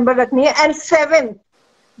remember रखनी है. And seventh,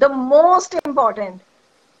 the most important,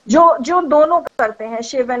 जो जो दोनों करते हैं,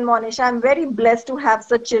 Shiv and Monisha, I am very blessed to have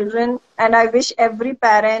such children and I wish every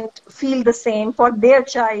parent feel the same for their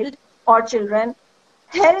child और children.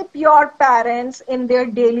 Help your parents in their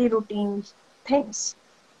daily routine things.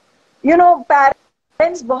 You know,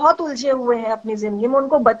 parents बहुत उलझे हुए हैं अपनी जिंदगी में.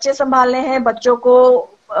 उनको बच्चे संभालने हैं, बच्चों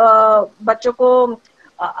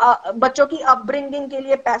की अपब्रिंगिंग के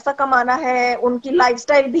लिए पैसा कमाना है, उनकी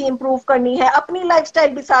लाइफस्टाइल भी इम्प्रूव करनी है, अपनी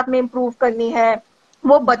लाइफस्टाइल भी साथ में इम्प्रूव करनी है.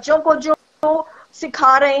 वो बच्चों को जो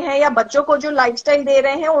सिखा रहे हैं या बच्चों को जो लाइफस्टाइल दे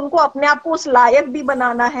रहे हैं, उनको अपने आप को उस लायक भी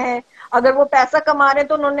बनाना है. अगर वो पैसा कमा रहे हैं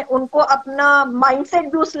तो उनको अपना माइंडसेट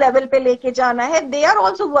भी उस लेवल पे लेके जाना है. They are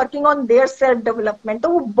also working on their self development. तो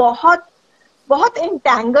वो बहुत बहुत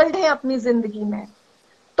इंटैंगल्ड है अपनी जिंदगी में.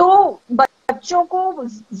 तो बच्चों को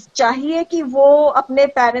चाहिए कि वो अपने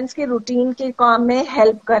पेरेंट्स के रूटीन के काम में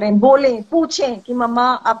हेल्प करें, बोलें, पूछें कि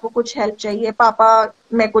मम्मा आपको कुछ हेल्प चाहिए, पापा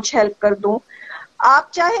मैं कुछ हेल्प कर दूं. आप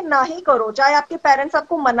चाहे ना ही करो, चाहे आपके पेरेंट्स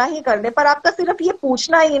आपको मना ही कर दे, पर आपका सिर्फ ये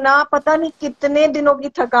पूछना ही ना पता नहीं कितने दिनों की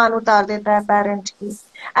थकान उतार देता है पेरेंट की.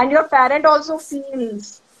 And your parent also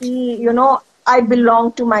feels कि I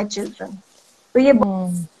belong to my children. तो ये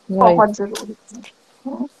Right. बहुत जरूरी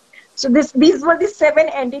है. So these were the 7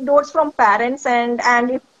 antidotes from parents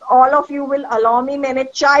and if all of you will allow me, मैंने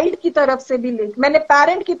child की तरफ से भी मैंने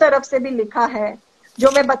parent की तरफ से भी लिखा है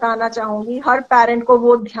जो मैं बताना चाहूंगी. हर parent को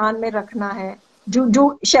वो ध्यान में रखना है.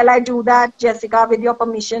 Shall I do that, Jessica, with your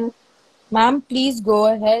permission? Ma'am, please go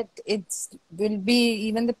ahead. It's will be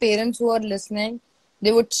even the parents who are listening,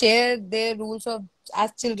 they would share their rules of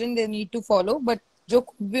as children they need to follow, but जो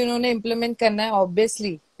भी उन्होंने implement करना है, obviously,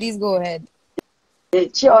 please go ahead.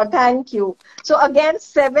 Sure, thank you. So again,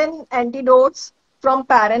 7 antidotes from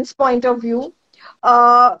parents' point of view.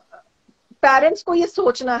 Parents को ये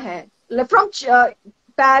सोचना है. From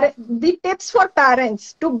the tips for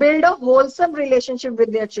parents to build a wholesome relationship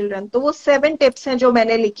with their children. तो वो 7 tips हैं जो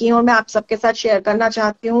मैंने लिखी हैं और मैं आप सबके साथ शेयर करना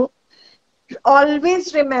चाहती हूँ.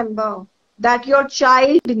 Always remember that your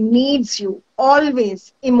child needs you,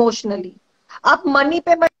 always, emotionally. आप मनी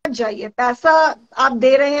पे मत जाइए. पैसा आप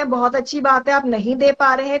दे रहे हैं, बहुत अच्छी बात है. आप नहीं दे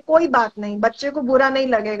पा रहे हैं, कोई बात नहीं, बच्चे को बुरा नहीं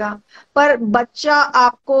लगेगा. पर बच्चा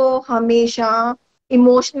आपको हमेशा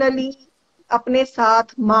इमोशनली अपने साथ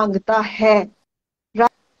मांगता है.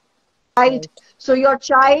 Right. So your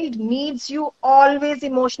child needs you always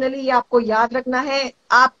emotionally. ये आपको याद रखना है.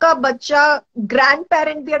 आपका बच्चा ग्रैंड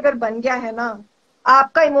पेरेंट भी अगर बन गया है ना,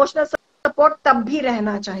 आपका इमोशनल सपोर्ट तब भी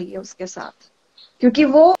रहना चाहिए उसके साथ, क्योंकि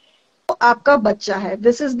वो आपका बच्चा है.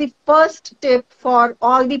 This is the first tip for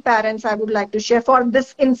all the parents I would like to share, for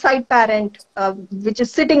this inside parent which is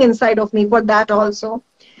sitting inside of me, for that also.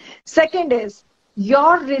 Second is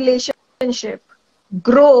your relationship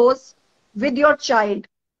grows with your child,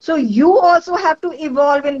 so you also have to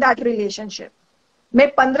evolve in that relationship. मैं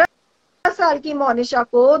 15 साल की मोनिशा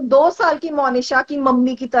को 2 साल की मोनिशा की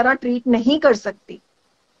mummy की तरह treat नहीं कर सकती.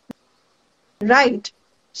 राइट.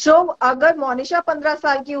 सो अगर मोनिशा 15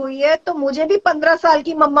 साल की हुई है तो मुझे भी 15 साल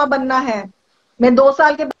की मम्मा बनना है. मैं 2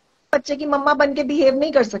 साल के बच्चे की मम्मा बन के बिहेव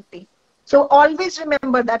नहीं कर सकती. So always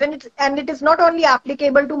remember that. And it is not only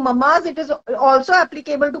applicable to mama's, it is also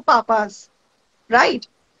applicable to papa's. Right.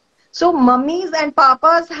 So mummies and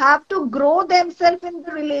papa's have to grow themselves in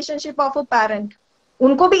the relationship of a parent.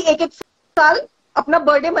 उनको भी एक एक साल अपना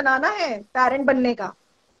birthday मनाना है parent बनने का.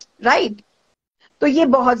 राइट. तो ये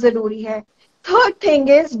बहुत जरूरी है. Third thing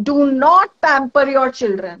is, do not pamper your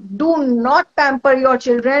children. Do not pamper your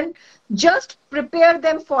children. Just prepare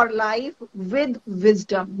them for life with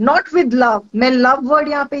wisdom, not with love. मैं love word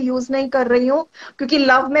यहाँ पे use नहीं कर रही हूँ, क्योंकि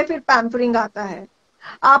love में फिर pampering आता है.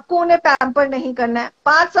 आपको उन्हें पैम्पर नहीं करना है.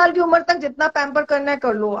 5 साल की उम्र तक जितना पैम्पर करना है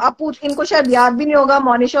कर लो. आप इनको शायद याद भी नहीं होगा,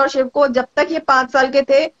 मोनिशा और शिव को जब तक ये 5 साल के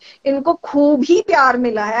थे इनको खूब ही प्यार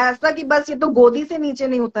मिला है, ऐसा कि बस ये तो गोदी से नीचे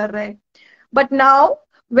नहीं उतर रहे. But now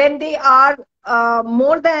when they are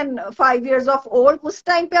more than 5 years of old, उस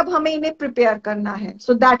टाइम पे अब हमें इन्हें प्रिपेयर करना है.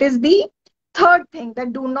 So that is the third thing,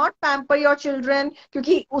 that do not pamper your children.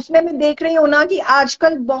 क्योंकि उसमें मैं देख रही हूँ ना कि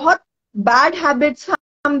आजकल बहुत बैड हैबिट्स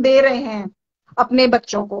हम दे रहे हैं अपने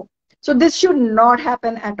बच्चों को. So this should not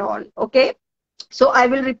happen at all. Okay. So I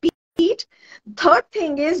will repeat. Third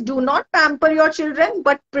thing is, do not pamper your children,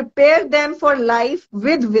 but prepare them for life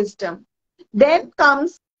with wisdom. Then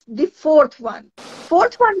comes the fourth one.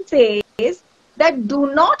 Fourth one says that do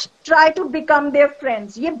not try to become their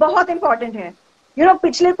friends. ये बहुत important है.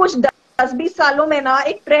 पिछले कुछ 10-20 सालों में ना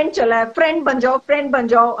एक trend चला है, फ्रेंड बन जाओ, फ्रेंड बन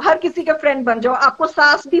जाओ, हर किसी के फ्रेंड बन जाओ. आपको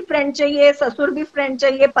सास भी फ्रेंड चाहिए, ससुर भी फ्रेंड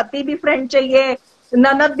चाहिए, पति भी फ्रेंड चाहिए,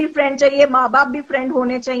 ननद भी फ्रेंड चाहिए, माँ बाप भी फ्रेंड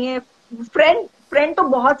होने चाहिए. फ्रेंड तो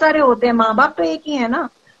बहुत सारे होते हैं, माँ बाप तो एक ही है ना.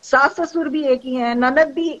 सास ससुर भी एक ही है,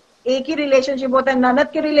 ननद भी एक ही रिलेशनशिप होता है, ननद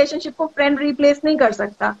के रिलेशनशिप को फ्रेंड रिप्लेस नहीं कर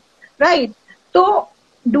सकता, राइट? तो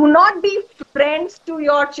do not be friends to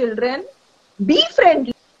your children, be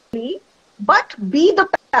friendly but be the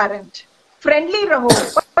parent. Friendly रहो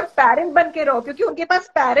पर पेरेंट बन के रहो, क्योंकि उनके पास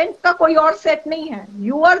पेरेंट का कोई और सेट नहीं है।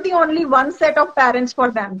 You are the only one set of parents for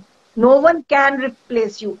them, no one can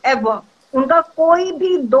replace you ever. उनका कोई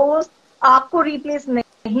भी दोस्त आपको रिप्लेस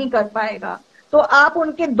नहीं कर पाएगा। तो आप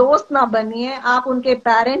उनके दोस्त ना बनिए, आप उनके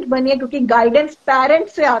पेरेंट बनिए, क्योंकि गाइडेंस पेरेंट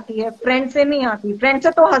से आती है, फ्रेंड से नहीं आती। फ्रेंड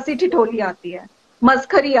से तो हंसी ठिठोली आती है,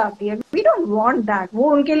 मस्खरी आती है। We don't want that. वो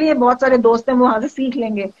उनके लिए बहुत सारे दोस्त हैं, वो वहां से सीख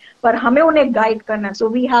लेंगे, पर हमें उन्हें गाइड करना है। So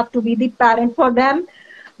we have to be the parent for them.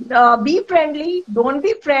 Be friendly, don't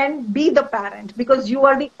be friend, be the parent, because you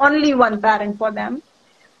are the only one parent for them.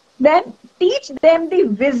 Then teach them the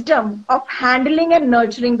wisdom of handling and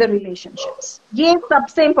nurturing the relationships. ये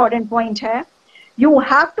सबसे important point है। You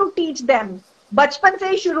have to teach them. बचपन से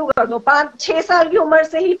ही शुरू कर दो, 5-6 साल की उम्र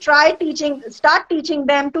से ही start teaching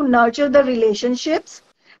them to nurture the relationships,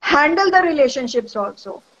 handle the relationships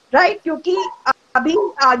also, right? क्योंकि अभी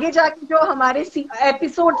आगे जाके जो हमारे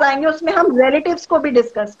एपिसोड्स आएंगे उसमें हम रिलेटिव्स को भी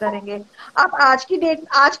डिस्कस करेंगे। अब आज की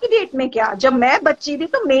डेट में क्या, जब मैं बच्ची थी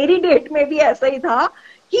तो मेरी डेट में भी ऐसा ही था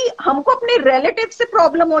कि हमको अपने रिलेटिव से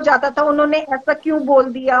प्रॉब्लम हो जाता था, उन्होंने ऐसा क्यों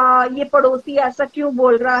बोल दिया, ये पड़ोसी ऐसा क्यों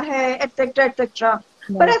बोल रहा है, एटसेट्रा एटसेट्रा।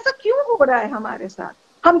 पर ऐसा क्यों हो रहा है हमारे साथ?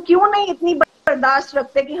 हम क्यों नहीं इतनी बर्दाश्त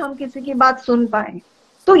रखते कि हम किसी की बात सुन पाए?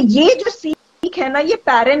 तो ये जो सीख है ना, ये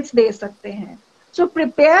पेरेंट्स दे सकते हैं। So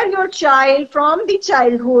prepare your child from the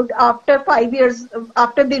childhood after 5 years,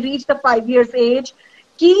 after they reach the 5 years age,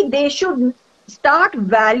 कि they should start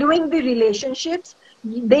valuing the relationships.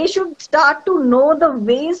 They should start to know the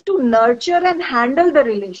ways to nurture and handle the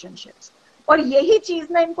relationships. और यही चीज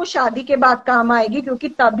ना इनको शादी के बाद काम आएगी, क्योंकि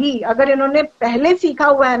तभी अगर इन्होंने पहले सीखा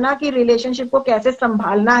हुआ है ना कि रिलेशनशिप को कैसे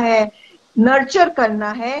संभालना है, नर्चर करना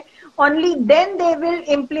है, only then they will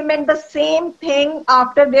implement the same thing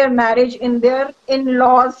after their marriage in their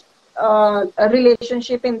in-laws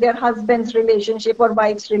relationship, in their husband's relationship or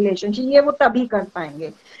wife's relationship. ये वो तभी कर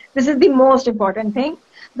पाएंगे. This is the most important thing.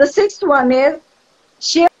 The sixth one is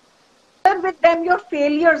share with them your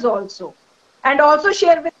failures also, and also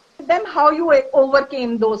share with them how you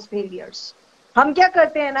overcame those failures. हम क्या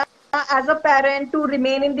करते हैं ना, as a parent to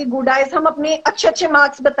remain in the good eyes, हम अपने अच्छे अच्छे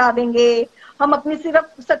marks बता देंगे, हम अपनी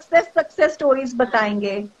सिर्फ सक्सेस स्टोरीज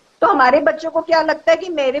बताएंगे। तो हमारे बच्चों को क्या लगता है कि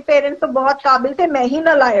मेरे पेरेंट्स तो बहुत काबिल थे, मैं ही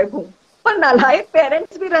नालायक हूँ। पर नालायक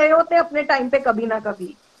पेरेंट्स भी रहे होते हैं अपने टाइम पे कभी ना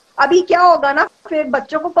कभी। अभी क्या होगा ना, फिर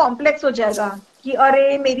बच्चों को कॉम्प्लेक्स हो जाएगा कि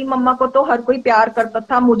अरे मेरी मम्मा को तो हर कोई प्यार करता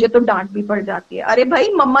था, मुझे तो डांट भी पड़ जाती है। अरे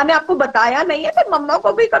भाई, मम्मा ने आपको बताया नहीं है, फिर मम्मा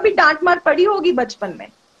को भी कभी डांट मार पड़ी होगी बचपन में,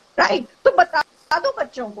 राइट? तो बता दो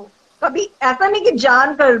बच्चों को, कभी ऐसा नहीं कि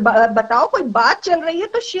जान कर बताओ, कोई बात चल रही है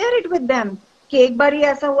तो शेयर इट विद देम कि एक बार ये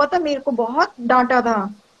ऐसा हुआ था, मेरे को बहुत डांटा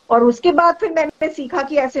था और उसके बाद फिर मैंने सीखा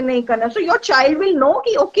कि ऐसे नहीं करना। So your child will know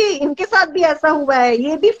कि ओके, इनके साथ भी ऐसा हुआ है,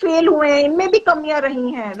 ये भी फेल हुए हैं, इनमें भी कमियां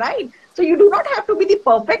रही हैं, right? So you do not have to be the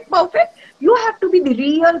perfect. You have to be the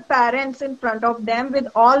real parents in front of them with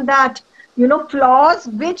all that, flaws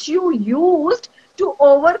which you used to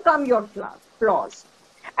overcome your flaws.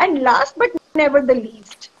 And last but never the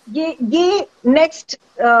least, ये next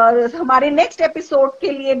हमारे next episode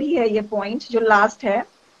के लिए भी है ये point जो last है।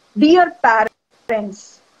 Dear parents,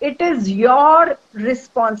 it is your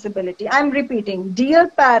responsibility. I'm repeating, dear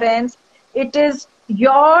parents, it is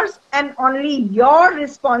yours and only your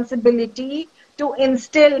responsibility to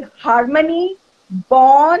instill harmony,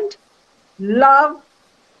 bond, love,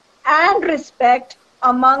 and respect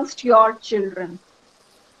amongst your children.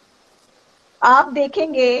 आप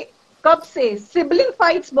देखेंगे कब से सिबलिंग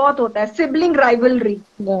फाइट्स बहुत होता है, sibling rivalry.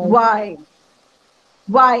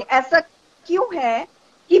 Y ऐसा क्यों है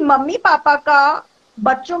कि मम्मी पापा का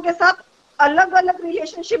बच्चों के साथ अलग अलग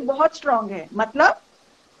रिलेशनशिप बहुत स्ट्रांग है। मतलब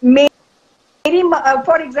मेरी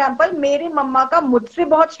फॉर एग्जांपल मेरी मम्मा का मुझसे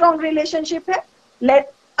बहुत स्ट्रांग रिलेशनशिप है,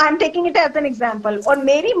 I am taking it as an example, और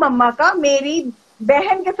मेरी मम्मा का मेरी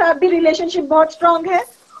बहन के साथ भी रिलेशनशिप बहुत स्ट्रांग है,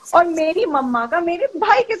 और मेरी मम्मा का मेरे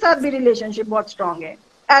भाई के साथ भी रिलेशनशिप बहुत स्ट्रांग है,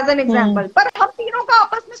 एज एन एग्जाम्पल। पर हम तीनों का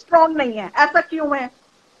आपस में स्ट्रांग नहीं है। ऐसा क्यों है?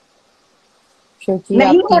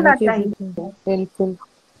 नहीं होना चाहिए, बिल्कुल।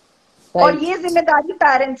 और ये जिम्मेदारी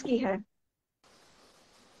पेरेंट्स की है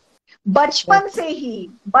बचपन से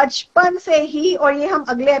ही। और ये हम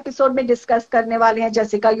अगले एपिसोड में डिस्कस करने वाले हैं,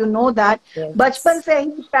 जैसिका, यू नो दैट बचपन से ही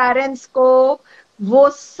पेरेंट्स को वो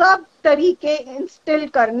सब तरीके इंस्टिल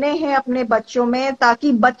करने हैं अपने बच्चों में,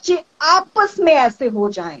 ताकि बच्चे आपस में ऐसे हो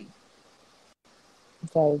जाएं।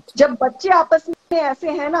 जब बच्चे आपस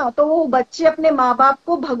ऐसे हैं ना, तो वो बच्चे अपने माँ बाप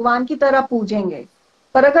को भगवान की तरह पूजेंगे।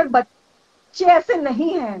 पर अगर बच्चे ऐसे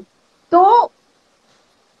नहीं हैं, तो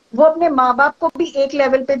वो अपने माँ बाप को भी एक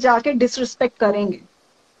लेवल पे जाके डिसरिस्पेक्ट करेंगे।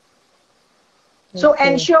 सो Okay.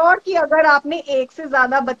 एंश्योर कि अगर आपने एक से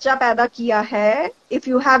ज्यादा बच्चा पैदा किया है, if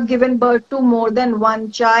you have given birth to more than one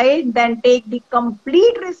child, then take the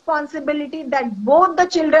complete responsibility that both the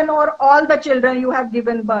children और all the children you have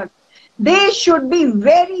given birth, they should be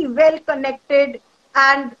very well connected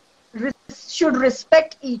and should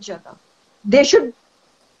respect each other. They should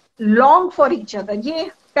long for each other. ये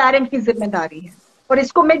parent की जिम्मेदारी है, और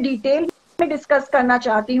इसको मैं detail में discuss करना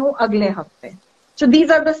चाहती हूँ अगले हफ्ते. So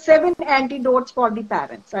these are the 7 antidotes for the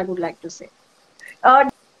parents, I would like to say. Uh,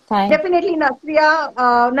 Thank Definitely, Nasria.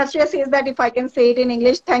 Nasria says that if I can say it in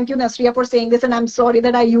English. Thank you, Nasria, for saying this, and I'm sorry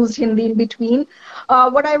that I used Hindi in between.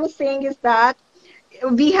 What I was saying is that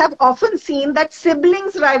we have often seen that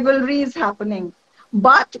siblings rivalry is happening,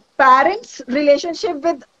 but parents relationship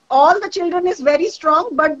with all the children is very strong,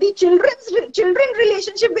 but the children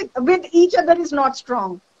relationship with each other is not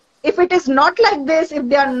strong. If it is not like this, if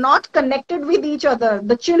they are not connected with each other,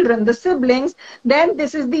 the children, the siblings, then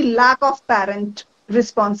this is the lack of parent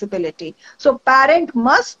responsibility. So parent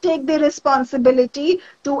must take the responsibility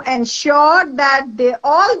to ensure that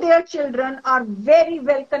all their children are very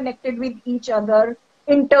well connected with each other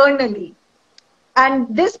internally. And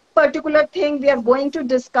this particular thing we are going to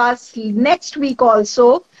discuss next week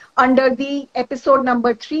also under the episode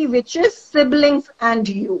number 3, which is siblings and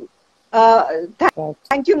you. Uh, you.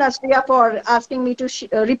 Thank you, Nasria, for asking me to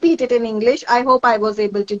repeat it in English. I hope I was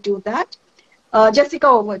able to do that. Jessica,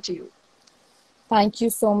 over to you. Thank you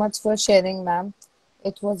so much for sharing, ma'am.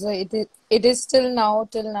 It is till now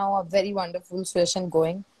a very wonderful session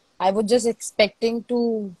going. I was just expecting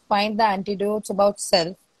to find the antidotes about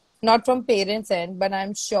self, not from parents' end, but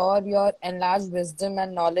I'm sure your enlarged wisdom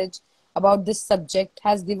and knowledge about this subject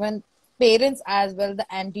has given parents as well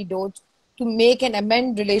the antidote to make an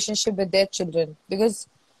amend relationship with their children. Because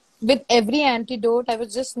with every antidote, I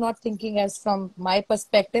was just not thinking as from my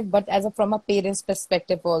perspective, but as from a parent's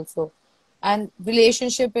perspective also. And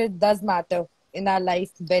relationship, it does matter in our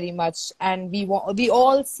life very much, and we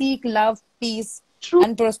all seek love, peace, True.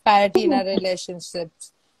 and prosperity in our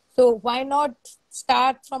relationships. So why not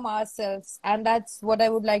start from ourselves? And that's what I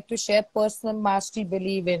would like to share. Personal mastery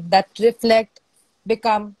believe in that reflect,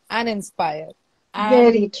 become, and inspire. And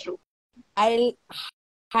Very true. I'll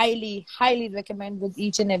highly recommend with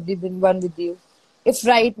each and every one with you. If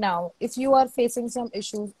right now, if you are facing some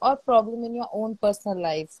issues or problem in your own personal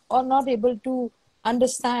life, or not able to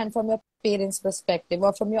understand from your parents' perspective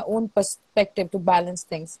or from your own perspective to balance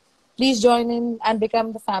things, please join in and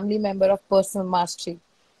become the family member of Personal Mastery.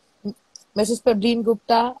 Mrs. Padreen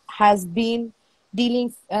Gupta has been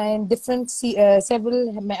dealing in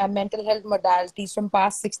several mental health modalities from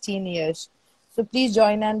past 16 years. So please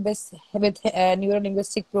join in with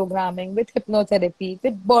neuro-linguistic programming, with hypnotherapy,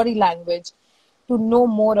 with body language to know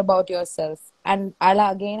more about yourself. And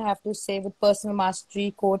I'll again have to say with Personal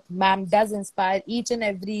Mastery quote, ma'am does inspire each and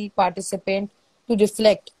every participant to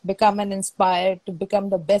reflect, become and inspire, to become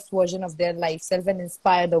the best version of their life self and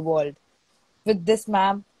inspire the world. With this,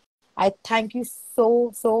 ma'am, I thank you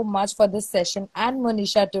so much for this session, and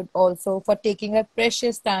Monisha too also for taking her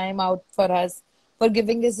precious time out for us, for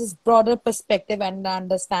giving us this broader perspective and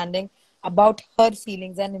understanding about her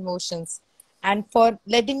feelings and emotions, and for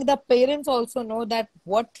letting the parents also know that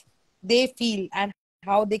what they feel and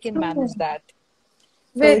how they can manage True. that.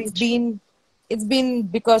 So Very true. it's been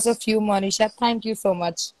because of you, Monisha. Thank you so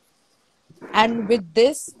much. And with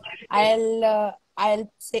this, I'll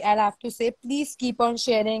have to say, please keep on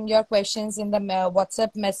sharing your questions in the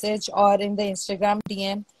WhatsApp message or in the Instagram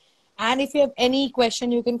DM. And if you have any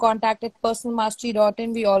question, you can contact at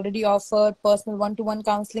personalmastery.in. We already offer personal one-to-one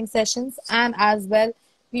counseling sessions, and as well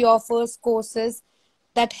we offer courses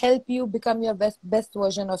that help you become your best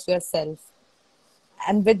version of yourself.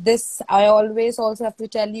 And with this, I always also have to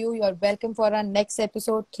tell you, you're welcome for our next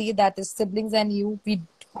episode 3, that is Siblings and You. We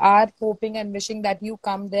are hoping and wishing that you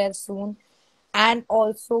come there soon, and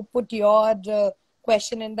also put your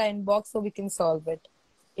question in the inbox so we can solve it.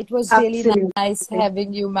 It was really Absolutely. nice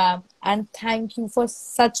having you, ma'am. And thank you for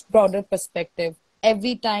such broader perspective.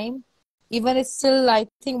 Every time, even it's still, I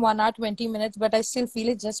think, 1 hour, 20 minutes, but I still feel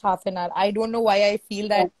it's just half an hour. I don't know why I feel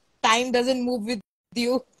that time doesn't move with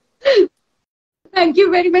you. Thank you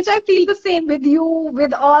very much. I feel the same with you,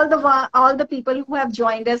 with all the people who have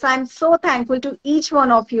joined us. I'm so thankful to each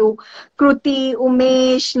one of you. Kruti,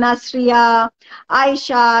 Umesh, Nasria,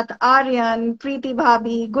 Aishat, Aryan, Preeti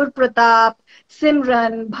Bhabhi, Gurpratap,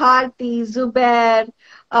 Simran, Bharti, Zubair,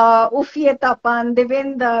 Ufie Tapan,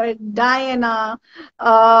 Devinder, Diana,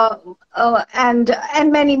 uh,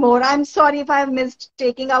 and many more. I'm sorry if I've missed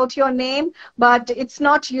taking out your name, but it's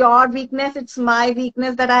not your weakness, it's my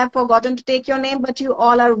weakness that I have forgotten to take your name, but you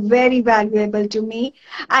all are very valuable to me.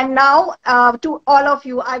 And now, to all of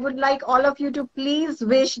you, I would like all of you to please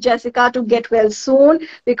wish Jessica to get well soon,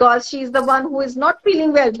 because she's the one who is not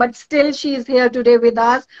feeling well, but still she is here today with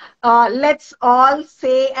us. Let's all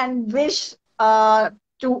say and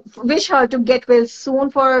to wish her to get well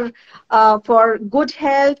soon for good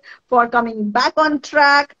health, for coming back on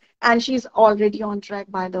track. And she's already on track,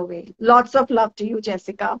 by the way. Lots of love to you,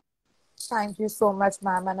 Jessica. Thank you so much,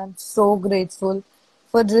 ma'am, and I'm so grateful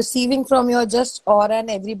for receiving from your just aura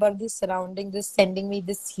and everybody surrounding this, sending me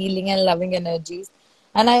this healing and loving energies.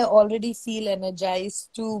 And I already feel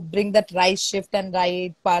energized to bring that right shift and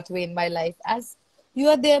right pathway in my life. As you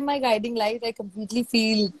are there, my guiding light, I completely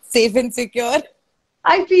feel safe and secure.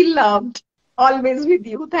 I feel loved always with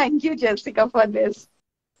you. Thank you, Jessica, for this.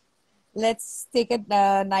 Let's take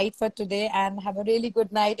a night for today and have a really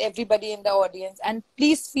good night, everybody in the audience. And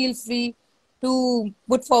please feel free to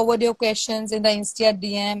put forward your questions in the Insta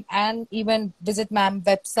DM and even visit ma'am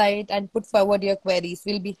website and put forward your queries.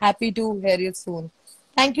 We'll be happy to hear you soon.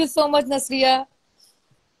 Thank you so much, Nasriya.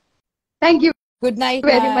 Thank you Good night,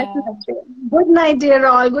 very much. ma'am. Good night, dear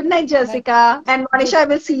all. Good night, Night. Jessica. And Good, Monisha, I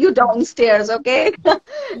will see you downstairs, okay?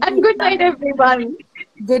 And good night, everyone.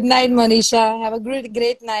 good night, Monisha. Have a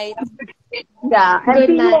great night. Yeah, and Good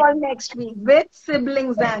see you night. all next week with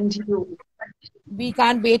Siblings and You. We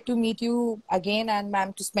can't wait to meet you again and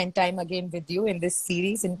ma'am to spend time again with you in this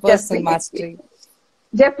series in personal Definitely. mastery.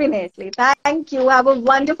 Definitely. Thank you. Have a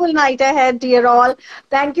wonderful night ahead, dear all.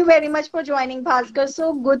 Thank you very much for joining, Bhaskar.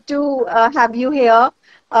 So good to have you here.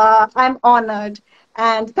 I'm honored.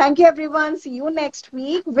 And thank you, everyone. See you next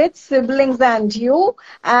week with Siblings and You.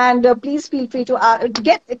 And please feel free to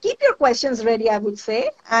keep your questions ready, I would say,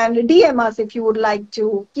 and DM us if you would like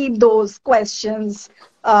to keep those questions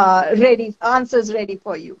ready, answers ready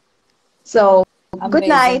for you. So, good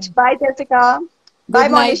night. Amazing. Bye, Jessica. Bye,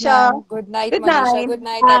 Good night, Monisha. ma'am. Good night, Good Manisha. night. Good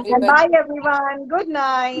night, And everybody. bye, everyone. Good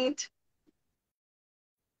night.